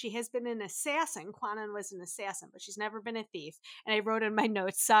ninja. She has been an assassin. Quanon was an assassin, but she's never been a thief. And I wrote in my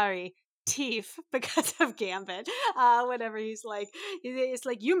notes, sorry, thief, because of Gambit. Whatever he's like, it's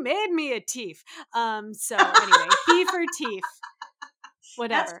like, you made me a thief. So anyway, thief or thief.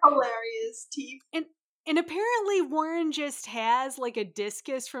 Whatever. That's hilarious, thief. And apparently Warren just has like a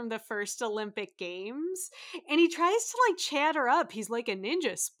discus from the first Olympic Games, and he tries to like chat her up. He's like a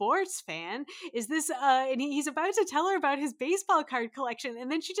ninja sports fan. Is this and he's about to tell her about his baseball card collection,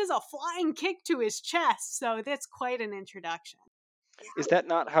 and then she does a flying kick to his chest. So that's quite an introduction. Is that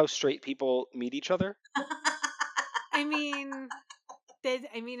not how straight people meet each other? I mean,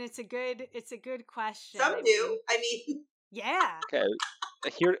 it's a good question. Some do. Yeah. Okay.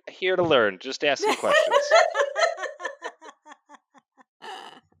 Here to learn. Just ask some questions.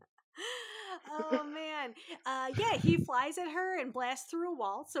 Oh man. Yeah, he flies at her and blasts through a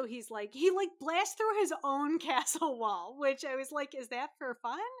wall. So he blasts through his own castle wall, which I was like, is that for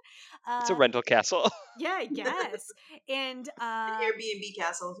fun? It's a rental castle. Yeah, I guess. And an Airbnb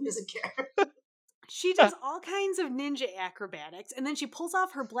castle. Who doesn't care? She does all kinds of ninja acrobatics, and then she pulls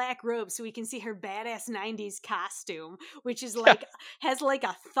off her black robe so we can see her badass 90s costume, which is like has like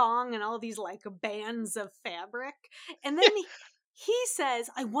a thong and all these like bands of fabric. And then he says,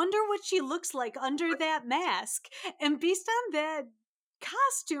 I wonder what she looks like under that mask. And based on that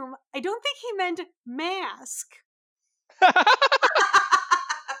costume, I don't think he meant mask.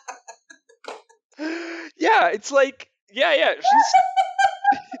 Yeah, it's like, yeah, she's...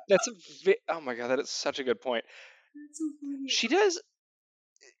 That's oh my god, that is such a good point. That's so funny. She does,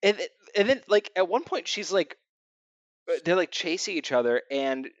 and then like at one point she's like, they're like chasing each other,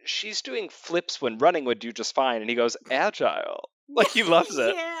 and she's doing flips when running would do just fine, and he goes agile, like he loves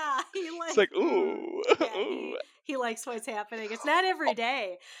it. Yeah, it's like ooh, yeah, ooh. He likes what's happening. It's not every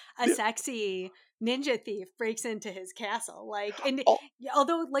day a sexy ninja thief breaks into his castle. Like, and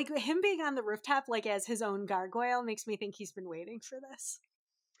although like him being on the rooftop like as his own gargoyle makes me think he's been waiting for this.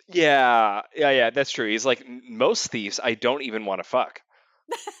 Yeah, that's true. He's like, most thieves I don't even want to fuck.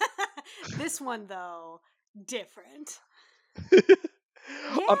 This one though, different. Yeah.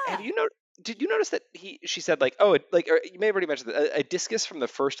 Did you notice that she said like, oh, or you may have already mentioned that a discus from the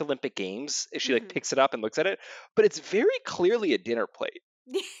first Olympic Games, she like picks it up and looks at it, but it's very clearly a dinner plate.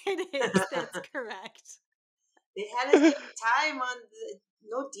 It is. That's correct. They had to take time on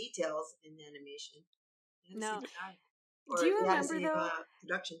no details in animation. No. Do you remember though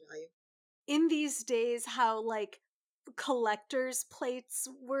production value in these days how like collectors plates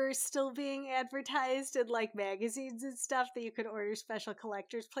were still being advertised in like magazines and stuff, that you could order special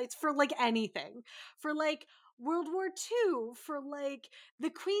collectors plates for like anything, for like World War II, for like the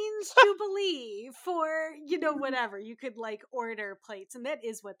Queen's Jubilee, for whatever, you could like order plates, and that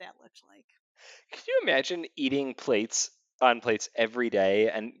is what that looked like. Can you imagine eating on plates every day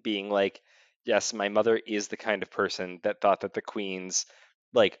and being like, yes, my mother is the kind of person that thought that the Queen's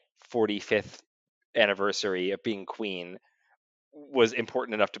like 45th anniversary of being queen was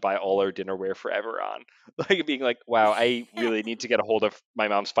important enough to buy all her dinnerware forever on. Like being like, wow, I really need to get a hold of my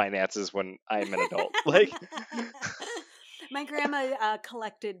mom's finances when I'm an adult. Like my grandma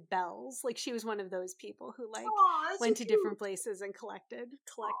collected bells. Like she was one of those people who like went to different places and collected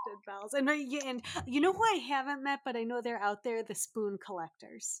bells. And you know who I haven't met, but I know they're out there, the spoon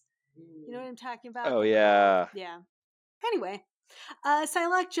collectors. You know what I'm talking about? Oh, yeah. Yeah. Anyway,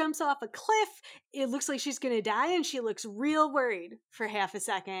 Psylocke jumps off a cliff. It looks like she's going to die, and she looks real worried for half a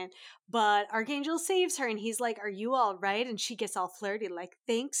second. But Archangel saves her, and he's like, are you all right? And she gets all flirty, like,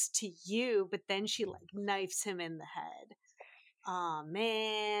 thanks to you. But then she, like, knifes him in the head. "Aw,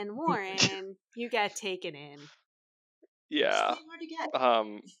 man, Warren, you got taken in." Yeah. It's hard to get.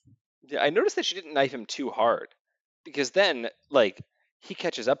 Yeah, I noticed that she didn't knife him too hard, because then, like, he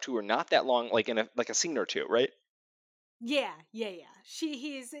catches up to her not that long, like in a scene or two, right? Yeah.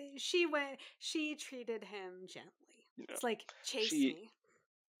 She treated him gently. You know, It's like, chase she, me.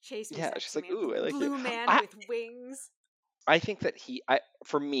 Chase me, yeah, she's sexy like, man. ooh, I like it. Blue man I, with wings. I think that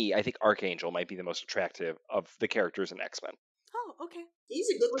for me, I think Archangel might be the most attractive of the characters in X-Men. Oh, okay. He's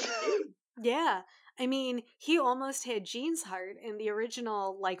a good looking dude. Yeah. I mean, he almost had Jean's heart in the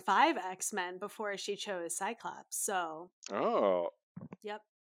original, 5 X-Men before she chose Cyclops. So, Oh, yep.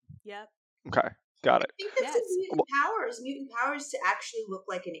 okay, got I it. think that's the Yes. mutant powers to actually look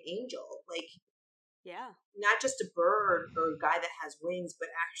like an angel. Like, Yeah. not just a bird or a guy that has wings, but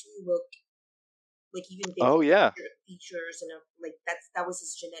actually look like even big Oh yeah. features and that was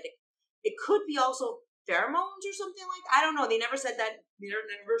his genetic. It could be also pheromones or something like. I don't know. They never said that. They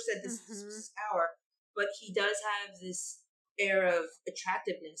never said this is his power, but he does have this air of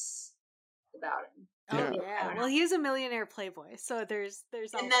attractiveness about him. Oh Yeah. yeah. Well, he is a millionaire playboy, so there's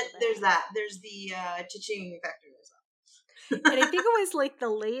also and there's that. There's the cha-ching factor as well. And I think it was like the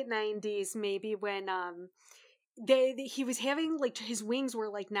late 90s, maybe, when he was having his wings were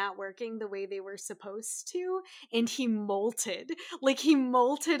not working the way they were supposed to, and he molted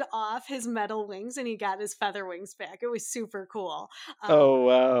off his metal wings and he got his feather wings back. It was super cool. Oh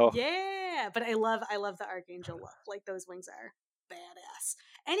wow. Yeah, but I love the Archangel look. Like, those wings are badass.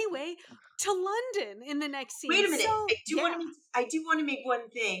 Anyway, to London in the next scene. Wait a minute. So, I do want to make one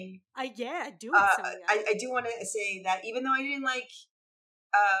thing. Do it, Sonia. I do want to say that even though I didn't like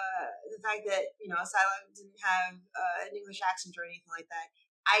the fact that Psylocke didn't have an English accent or anything like that,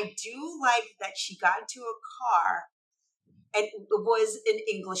 I do like that she got into a car and it was an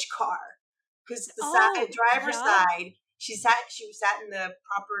English car, because the driver's side, she sat in the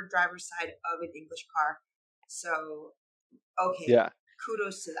proper driver's side of an English car. So okay, Yeah.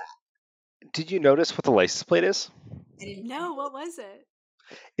 kudos to that. Did you notice what the license plate is? No, what was it?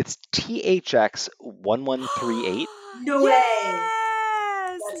 It's THX 1138. No way.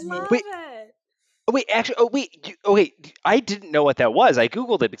 Yes, That's love Wait. it. Oh wait, actually, wait. I didn't know what that was. I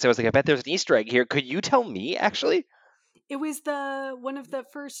googled it because I was like, I bet there's an Easter egg here. Could you tell me, actually? It was one of the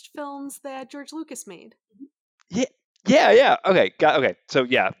first films that George Lucas made. Yeah. Okay, okay. So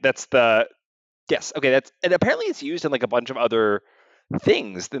yeah, that's the yes. Okay, and apparently it's used in a bunch of other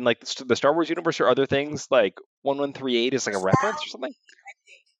things than the Star Wars universe or other things. Like 1138 is a reference or something.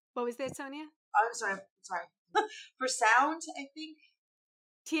 What was that, Sonia? I'm sorry. For sound, I think.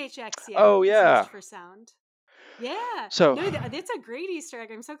 THX, yeah. Oh yeah. For sound. Yeah. So no, that's a great Easter egg.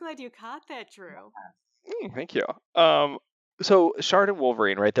 I'm so glad you caught that, Drew. Thank you. So Shard and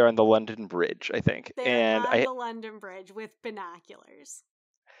Wolverine, right there on the London Bridge, I think. They're on the London Bridge with binoculars.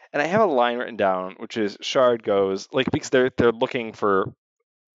 And I have a line written down, which is Shard goes because they're looking for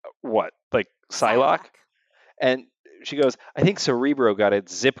what, Psylocke, and she goes, I think Cerebro got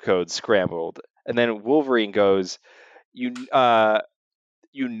its zip code scrambled, and then Wolverine goes, you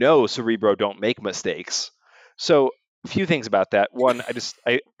Cerebro don't make mistakes. So a few things about that. One,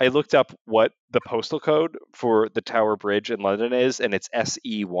 I looked up what the postal code for the Tower Bridge in London is, and it's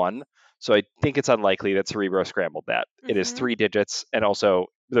SE1. So I think it's unlikely that Cerebro scrambled that. It is 3 digits, and also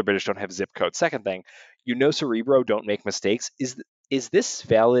the British don't have zip codes. Second thing, Cerebro don't make mistakes. Is this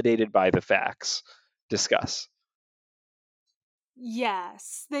validated by the facts? Discuss.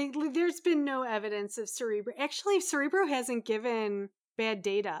 Yes. There's been no evidence of Cerebro. Actually, Cerebro hasn't given bad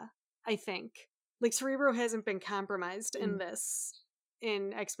data, I think. Cerebro hasn't been compromised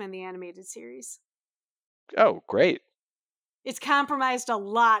in X-Men the Animated Series. Oh, great. It's compromised a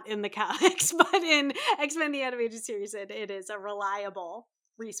lot in the comics, but in X-Men the Animated Series, it is a reliable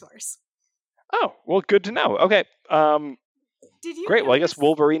resource. Oh, well, good to know. Okay. Did you great. Well, I guess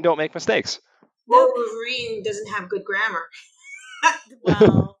Wolverine don't make mistakes. Wolverine doesn't have good grammar.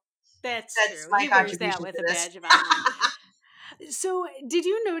 Well, that's true. My he wears contribution that with to a this. badge of honor. So, did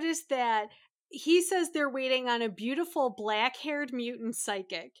you notice that he says they're waiting on a beautiful black-haired mutant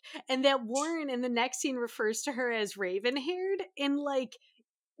psychic, and that Warren in the next scene refers to her as raven-haired? And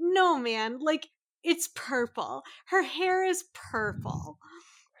no, man, it's purple. Her hair is purple.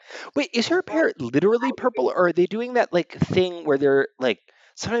 Wait, is her hair literally purple, or are they doing that thing where they're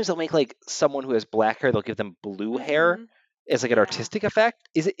sometimes they'll make someone who has black hair, they'll give them blue hair as an artistic effect?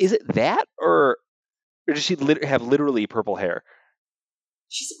 Is it that, or does she have literally purple hair?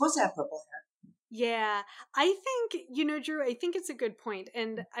 She's supposed to have purple hair. Yeah, I think, Drew, I think it's a good point,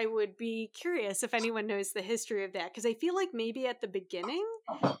 and I would be curious if anyone knows the history of that, because I feel like maybe at the beginning,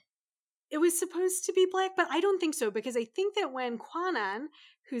 It was supposed to be black, but I don't think so, because I think that when Kwanan,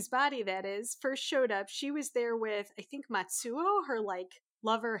 whose body that is, first showed up, she was there with, I think, Matsuo, her like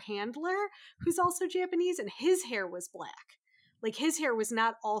lover handler, who's also Japanese, and his hair was black. Like his hair was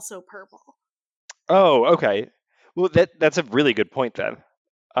not also purple. Oh, okay. Well, that's a really good point then.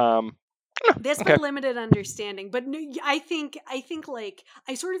 That's okay. my limited understanding, but no, I think like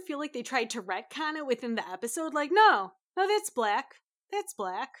I sort of feel like they tried to retcon it within the episode. Like, no, that's black. That's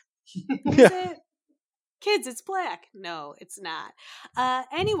black. Is it? Kids, it's black. No, it's not.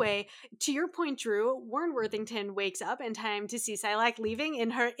 Anyway, to your point, Drew, Warren Worthington wakes up in time to see Psylocke leaving in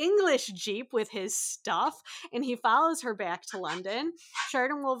her English Jeep with his stuff, and he follows her back to London.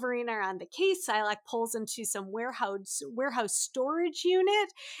 Shard and Wolverine are on the case. Psylocke pulls into some warehouse storage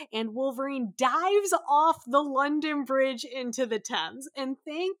unit, and Wolverine dives off the London Bridge into the Thames. And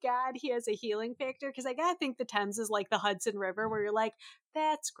thank God he has a healing factor, because I gotta think the Thames is like the Hudson River, where you're like,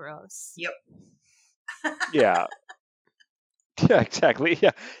 that's gross. Yep. Yeah. Yeah, exactly.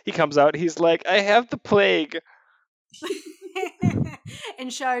 Yeah. He comes out, he's like, I have the plague.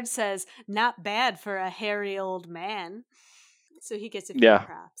 And Shard says, not bad for a hairy old man. So he gets a few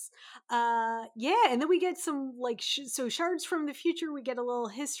props. And then we get some, like, so Shard's from the future. We get a little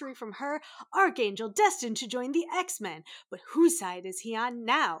history from her. Archangel destined to join the X-Men. But whose side is he on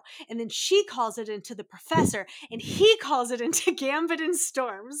now? And then she calls it into the Professor, and he calls it into Gambit and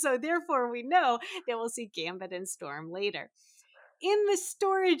Storm. So therefore we know that we'll see Gambit and Storm later. In the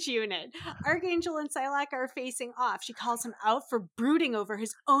storage unit, Archangel and Psylocke are facing off. She calls him out for brooding over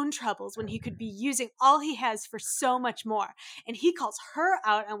his own troubles when he could be using all he has for so much more. And he calls her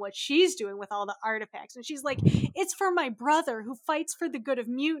out on what she's doing with all the artifacts. And she's like, it's for my brother who fights for the good of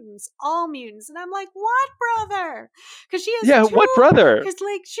mutants, all mutants. And I'm like, what brother? Because she has two, what brother? Because,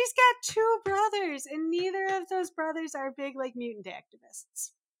 like, she's got two brothers, and neither of those brothers are big, like, mutant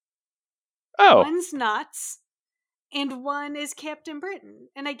activists. Oh. One's nuts. And one is Captain Britain.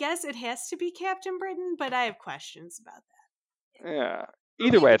 And I guess it has to be Captain Britain, but I have questions about that. Yeah.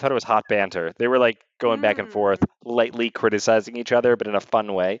 Either way, I thought it was hot banter. They were like going back and forth, lightly criticizing each other, but in a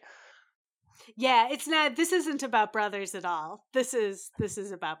fun way. Yeah, it's not. This isn't about brothers at all. This is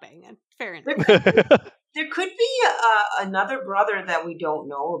about banging. Fair enough. There could be another brother that we don't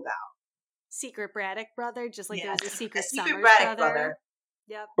know about. Secret Braddock brother, just like there was a secret Braddock brother.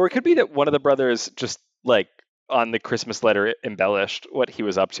 Yep. Or it could be that one of the brothers just like on the Christmas letter embellished what he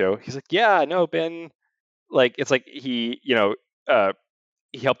was up to. He's like, yeah, no, Ben, like, it's like he,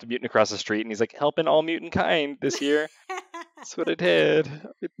 he helped a mutant across the street, and he's like, helping all mutant kind this year. That's what I did.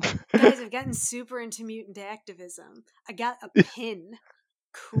 Guys, I've gotten super into mutant activism. I got a pin.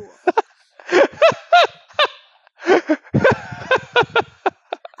 Cool.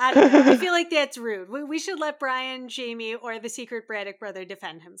 I don't know. I feel like that's rude. We should let Brian, Jamie, or the secret Braddock brother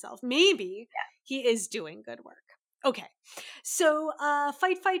defend himself. Maybe he is doing good work. Okay, so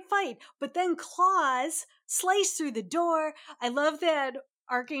fight. But then claws slice through the door. I love that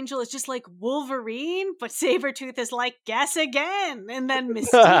Archangel is just like Wolverine, but Sabretooth is like, guess again. And then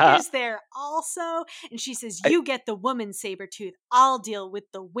Mystique is there also. And she says, you get the woman, Sabretooth. I'll deal with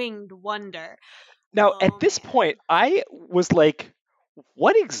the winged wonder. Now, at this point, I was like,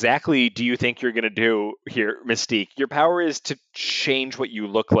 what exactly do you think you're going to do here, Mystique? Your power is to change what you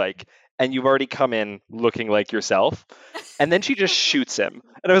look like, and you've already come in looking like yourself. And then she just shoots him.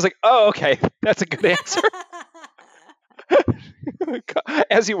 And I was like, oh, okay, that's a good answer.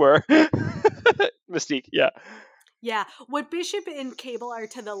 As you were. Mystique, yeah. Yeah, what Bishop and Cable are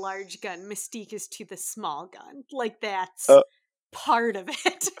to the large gun, Mystique is to the small gun. Like, that's part of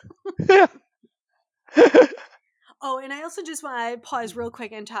it. Yeah. Oh, and I also just want to pause real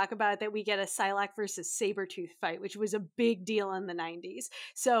quick and talk about that we get a Psylocke versus Sabretooth fight, which was a big deal in the 90s.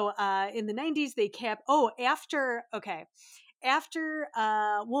 So in the 90s, they after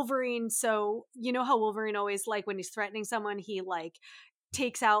Wolverine, so you know how Wolverine always, like, when he's threatening someone, he, like,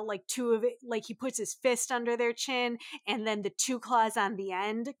 takes out like two of it, like he puts his fist under their chin, and then the two claws on the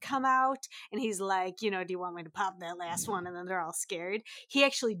end come out, and he's like, do you want me to pop that last one? And then they're all scared. He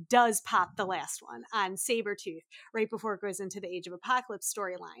actually does pop the last one on Sabretooth right before it goes into the Age of Apocalypse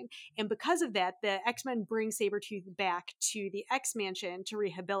storyline. And because of that, the X-Men bring Sabretooth back to the X-Mansion to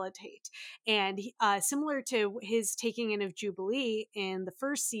rehabilitate. And similar to his taking in of Jubilee in the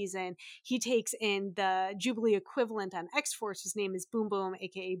first season, he takes in the Jubilee equivalent on X-Force, whose name is Boom Boom Boom,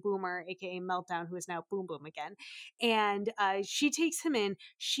 aka Boomer, aka Meltdown, who is now Boom Boom again. And she takes him in.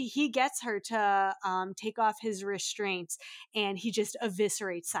 He gets her to take off his restraints, and he just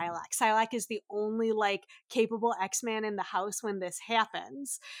eviscerates Psylocke. Psylocke is the only like capable X-Man in the house when this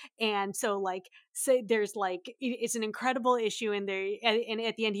happens. And so there's like it's an incredible issue, and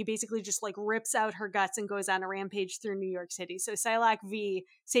at the end he basically just like rips out her guts and goes on a rampage through New York City. So Psylocke v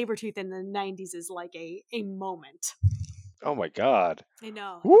Sabretooth in the 90s is like a moment. Oh my god. I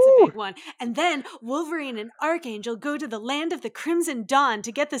know. Woo! It's a big one. And then Wolverine and Archangel go to the land of the Crimson Dawn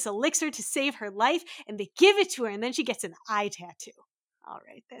to get this elixir to save her life, and they give it to her, and then she gets an eye tattoo. All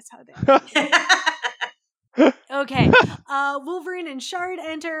right, that's how that Okay, Wolverine and Shard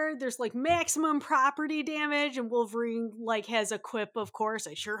enter. There's like maximum property damage, and Wolverine like has a quip, of course,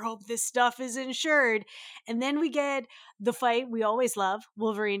 I sure hope this stuff is insured. And then we get the fight we always love,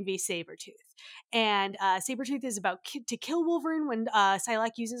 Wolverine v Sabretooth. And Sabretooth is about to kill Wolverine when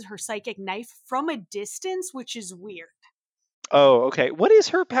Psylocke uses her psychic knife from a distance, which is weird. Oh, okay. What is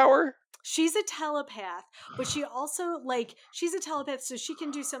her power? She's a telepath, but she also she's a telepath, so she can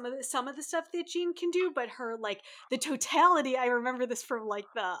do some of the stuff that Jean can do. But her the totality, I remember this from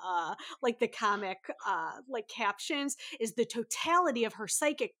the comic captions, is the totality of her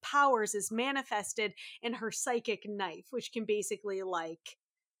psychic powers is manifested in her psychic knife, which can basically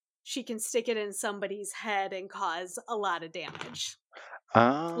she can stick it in somebody's head and cause a lot of damage.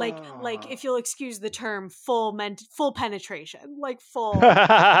 Oh. Like if you'll excuse the term, full penetration, full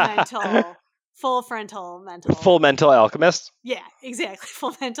mental, full frontal mental, full mental alchemist. Yeah, exactly.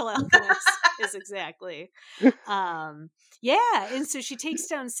 Full mental alchemist is exactly. And so she takes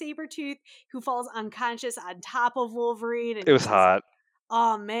down Sabretooth, who falls unconscious on top of Wolverine. And it was hot.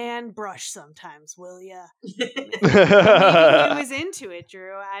 Oh man, brush sometimes, will ya? Maybe he was into it,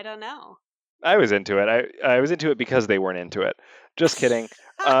 Drew. I don't know. I was into it. I was into it because they weren't into it. Just kidding.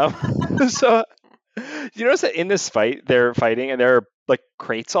 So you notice that in this fight, they're fighting and there are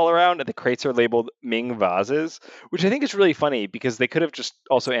crates all around, and the crates are labeled Ming vases, which I think is really funny because they could have just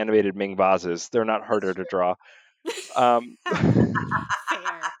also animated Ming vases. They're not harder to draw.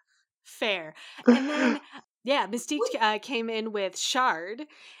 Fair. And then Mystique came in with Shard,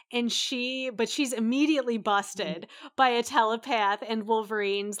 and she's immediately busted by a telepath and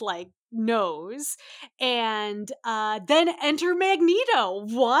Wolverine's nose. And then enter Magneto.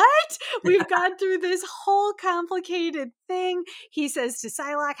 What? We've gone through this whole complicated thing. He says to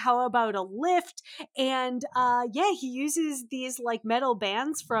Psylocke, how about a lift? And he uses these metal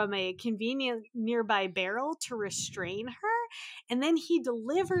bands from a convenient nearby barrel to restrain her. And then he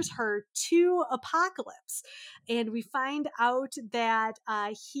delivers her to Apocalypse. And we find out that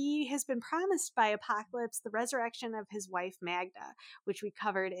he has been promised by Apocalypse the resurrection of his wife Magda, which we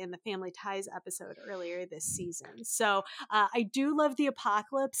covered in the Family Ties episode earlier this season. So I do love the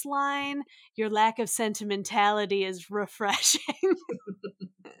Apocalypse line. Your lack of sentimentality is refreshing.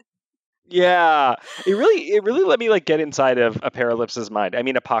 Yeah, it really let me get inside of Apocalypse's mind. I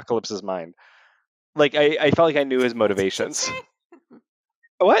mean, Apocalypse's mind. I felt like I knew his motivations.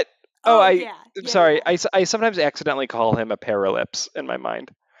 What? Sorry. I sometimes accidentally call him a Parallaps in my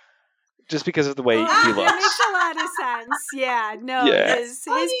mind, just because of the way he looks. That makes a lot of sense. Yeah, no, yeah. His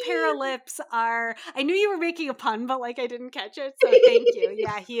Parallaps are. I knew you were making a pun, but I didn't catch it, so thank you.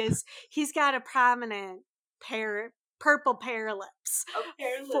 Yeah, he's got a prominent purple Parallaps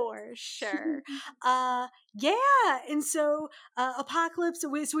for sure. And so Apocalypse. So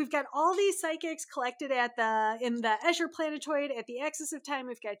we've got all these psychics collected in the Escher planetoid at the axis of time.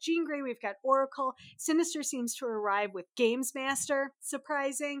 We've got Jean Grey. We've got Oracle. Sinister seems to arrive with Games Master.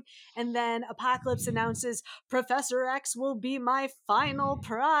 Surprising. And then Apocalypse announces Professor X will be my final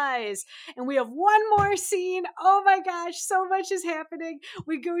prize. And we have one more scene. Oh my gosh, so much is happening.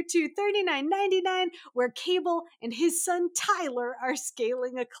 We go to 3999, where Cable and his son Tyler are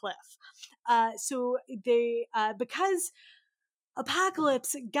scaling a cliff. So they, because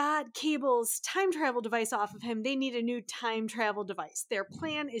Apocalypse got Cable's time travel device off of him, they need a new time travel device. Their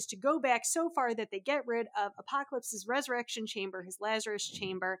plan is to go back so far that they get rid of Apocalypse's resurrection chamber, his Lazarus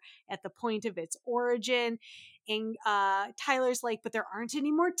chamber, at the point of its origin. And Tyler's but there aren't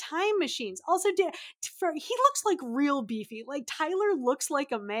any more time machines. Also, he looks real beefy. Tyler looks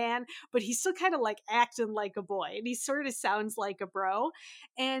like a man, but he's still kind of acting like a boy. And he sort of sounds like a bro.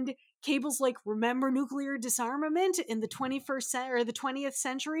 And Cable's remember nuclear disarmament in the 20th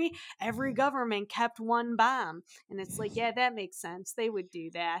century? Every government kept one bomb. And it's yeah, that makes sense. They would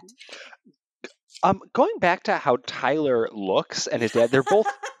do that. Going back to how Tyler looks and his dad, they're both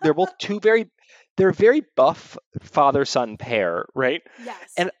two they're very buff father-son pair, right?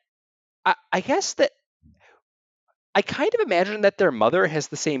 Yes. And I guess that I kind of imagine that their mother has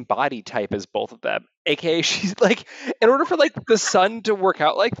the same body type as both of them. AKA, she's like, in order for like the son to work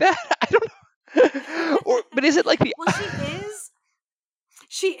out like that, I don't know. But is it like the? Well,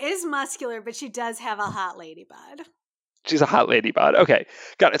 she is muscular, but she does have a hot lady bod. She's a hot lady bod. Okay,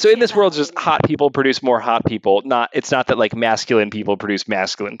 got it. So in this world, just hot people produce more hot people. It's not that like masculine people produce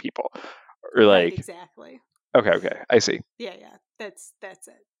masculine people, or like right, exactly. Okay, I see. Yeah, that's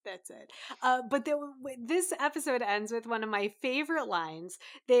it. But this episode ends with one of my favorite lines.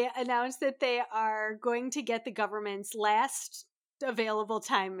 They announce that they are going to get the government's last available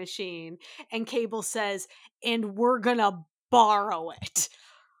time machine, and Cable says, "And we're gonna borrow it."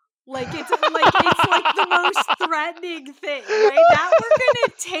 Like it's like the most threatening thing, right? Not we're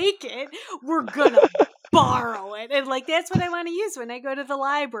gonna take it, we're gonna borrow it, and like that's what I want to use when I go to the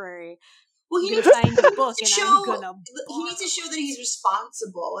library. Well, he needs to find a book, and I'm gonna. He needs to show that he's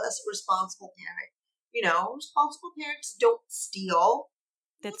responsible. That's a responsible parent. Responsible parents don't steal.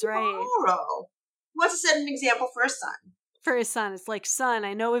 That's right. Borrow. He wants to set an example for his son. For his son, it's like, son,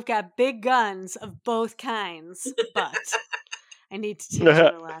 I know we've got big guns of both kinds, but I need to teach you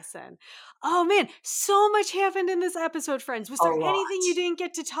a lesson. Oh man, so much happened in this episode, friends. Was there anything you didn't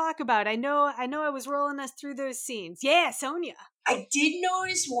get to talk about? I know I was rolling us through those scenes. Yeah, Sonia. I did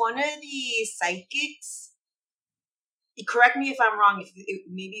notice one of the psychics. Correct me if I'm wrong.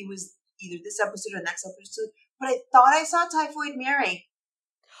 Maybe it was either this episode or next episode, but I thought I saw Typhoid Mary.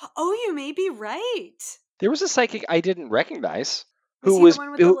 Oh, you may be right. There was a psychic I didn't recognize. Was he the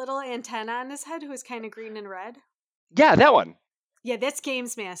one with the little antenna on his head who was kind of green and red? Yeah, that one. Yeah, that's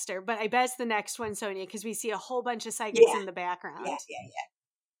Games Master, but I bet it's the next one, Sonia, because we see a whole bunch of psychics in the background. Yeah.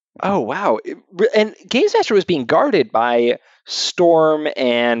 Oh, wow. And Games Master was being guarded by Storm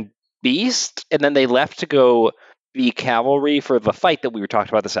and Beast, and then they left to go be cavalry for the fight that we were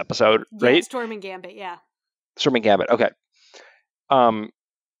talking about this episode, right? Yeah, Storm and Gambit, yeah. Storm and Gambit, okay.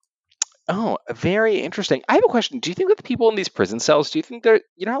 Oh, very interesting. I have a question. Do you think that the people in these prison cells, do you think they're,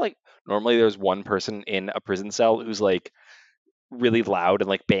 how like normally there's one person in a prison cell who's like really loud and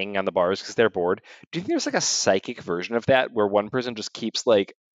like banging on the bars because they're bored? Do you think there's like a psychic version of that where one person just keeps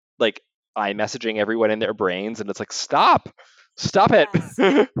like iMessaging everyone in their brains and it's like, stop it.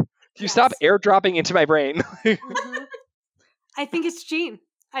 Yes. You stop airdropping into my brain. Mm-hmm. I think it's Jean.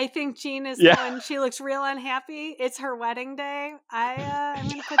 I think Jean is the one. She looks real unhappy. It's her wedding day. I'm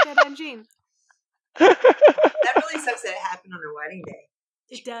going to put that on Jean. That really sucks that it happened on her wedding day.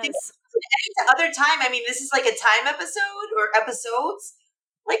 It does. Any other time, I mean, this is like a time episode or episodes.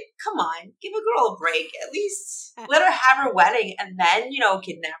 Like, come on, give a girl a break. At least let her have her wedding and then,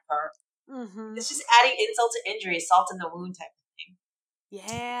 kidnap her. Mm-hmm. It's just adding insult to injury, salt in the wound type of thing.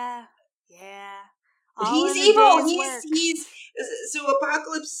 Yeah. But he's evil. He's so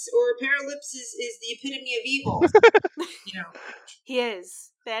Apocalypse or Paralypse is the epitome of evil. He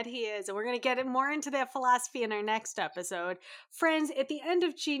is. That he is. And we're going to get more into that philosophy in our next episode. Friends, at the end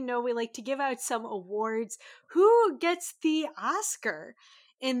of Gene No, we like to give out some awards. Who gets the Oscar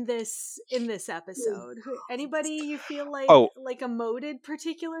in this episode? Anybody you feel like emoted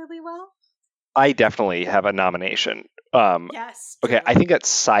particularly well? I definitely have a nomination. Yes. Okay, I think that's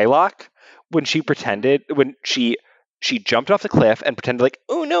Psylocke when she pretended when she jumped off the cliff and pretended like,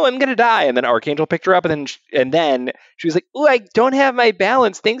 oh no, I'm gonna die, and then Archangel picked her up, and then she was like, oh, I don't have my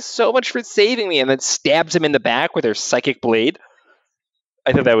balance. Thanks so much for saving me, and then stabs him in the back with her psychic blade.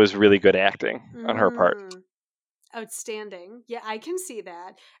 I thought that was really good acting on her part. Outstanding. Yeah, I can see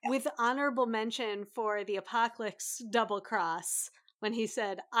that. With honorable mention for the Apocalypse double cross. When he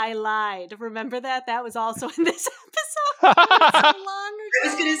said, I lied. Remember that? That was also in this episode. So long ago. I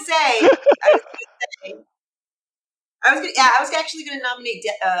was going to say. I was actually going to nominate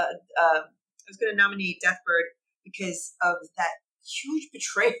Deathbird because of that huge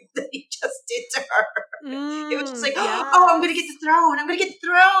betrayal that he just did to her. It was just like, oh, I'm going to get the throne. I'm going to get the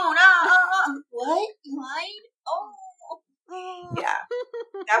throne. What? You lied? Oh. Yeah,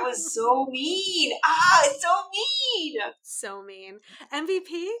 that was so mean. It's so mean. So mean.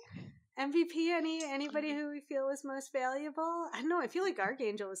 MVP. Anybody who we feel is most valuable? I don't know. I feel like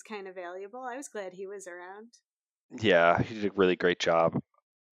Archangel was kind of valuable. I was glad he was around. Yeah, he did a really great job.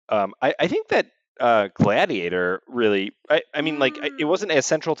 I think that Gladiator really. I mean, like it wasn't as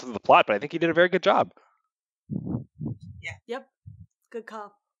central to the plot, but I think he did a very good job. Yeah. Yep. Good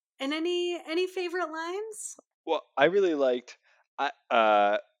call. And any favorite lines? Well, I really liked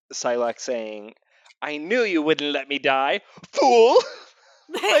Psylocke saying, I knew you wouldn't let me die, fool!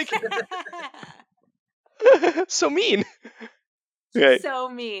 Like, so mean. Right. So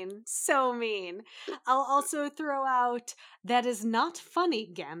mean. So mean. I'll also throw out that is not funny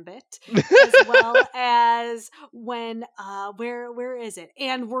Gambit, as well as when where is it?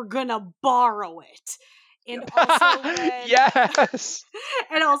 And we're gonna borrow it. And also when Yes.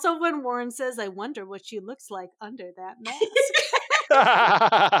 and also when Warren says, I wonder what she looks like under that mask.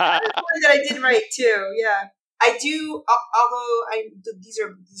 That is one that I did right too. Yeah, I do. Although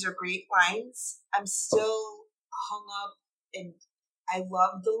these are great lines, I'm still hung up, and I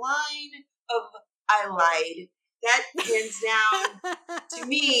love the line of "I lied." That hands down to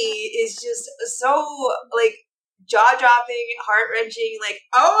me is just so like jaw dropping, heart wrenching. Like,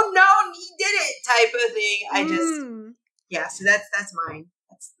 oh no, he did it type of thing. I just yeah. So that's mine.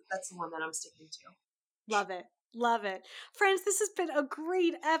 That's the one that I'm sticking to. Love it. Love it. Friends, this has been a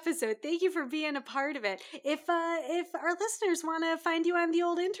great episode. Thank you for being a part of it. If our listeners want to find you on the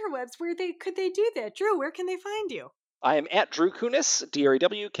old interwebs, could they do that? Drew, where can they find you? I am at Drew Kunas,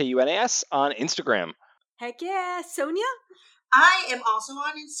 DREWKUNAS, on Instagram. Heck yeah. Sonia? I am also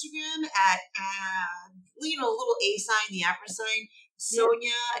on Instagram at little A sign, the apple sign,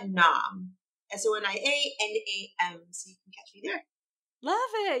 Sonia Nam. SONIANAM. So you can catch me there.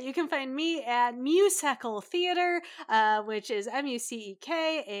 Love it. You can find me at Mucekal Theater, which is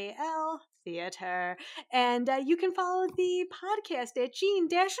MUCEKAL Theater. And you can follow the podcast at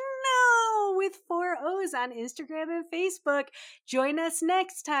Gene-No with 4 O's on Instagram and Facebook. Join us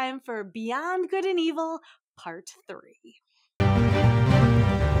next time for Beyond Good and Evil, Part 3.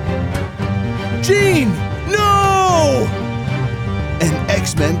 Gene! No! An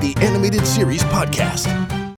X-Men The Animated Series podcast.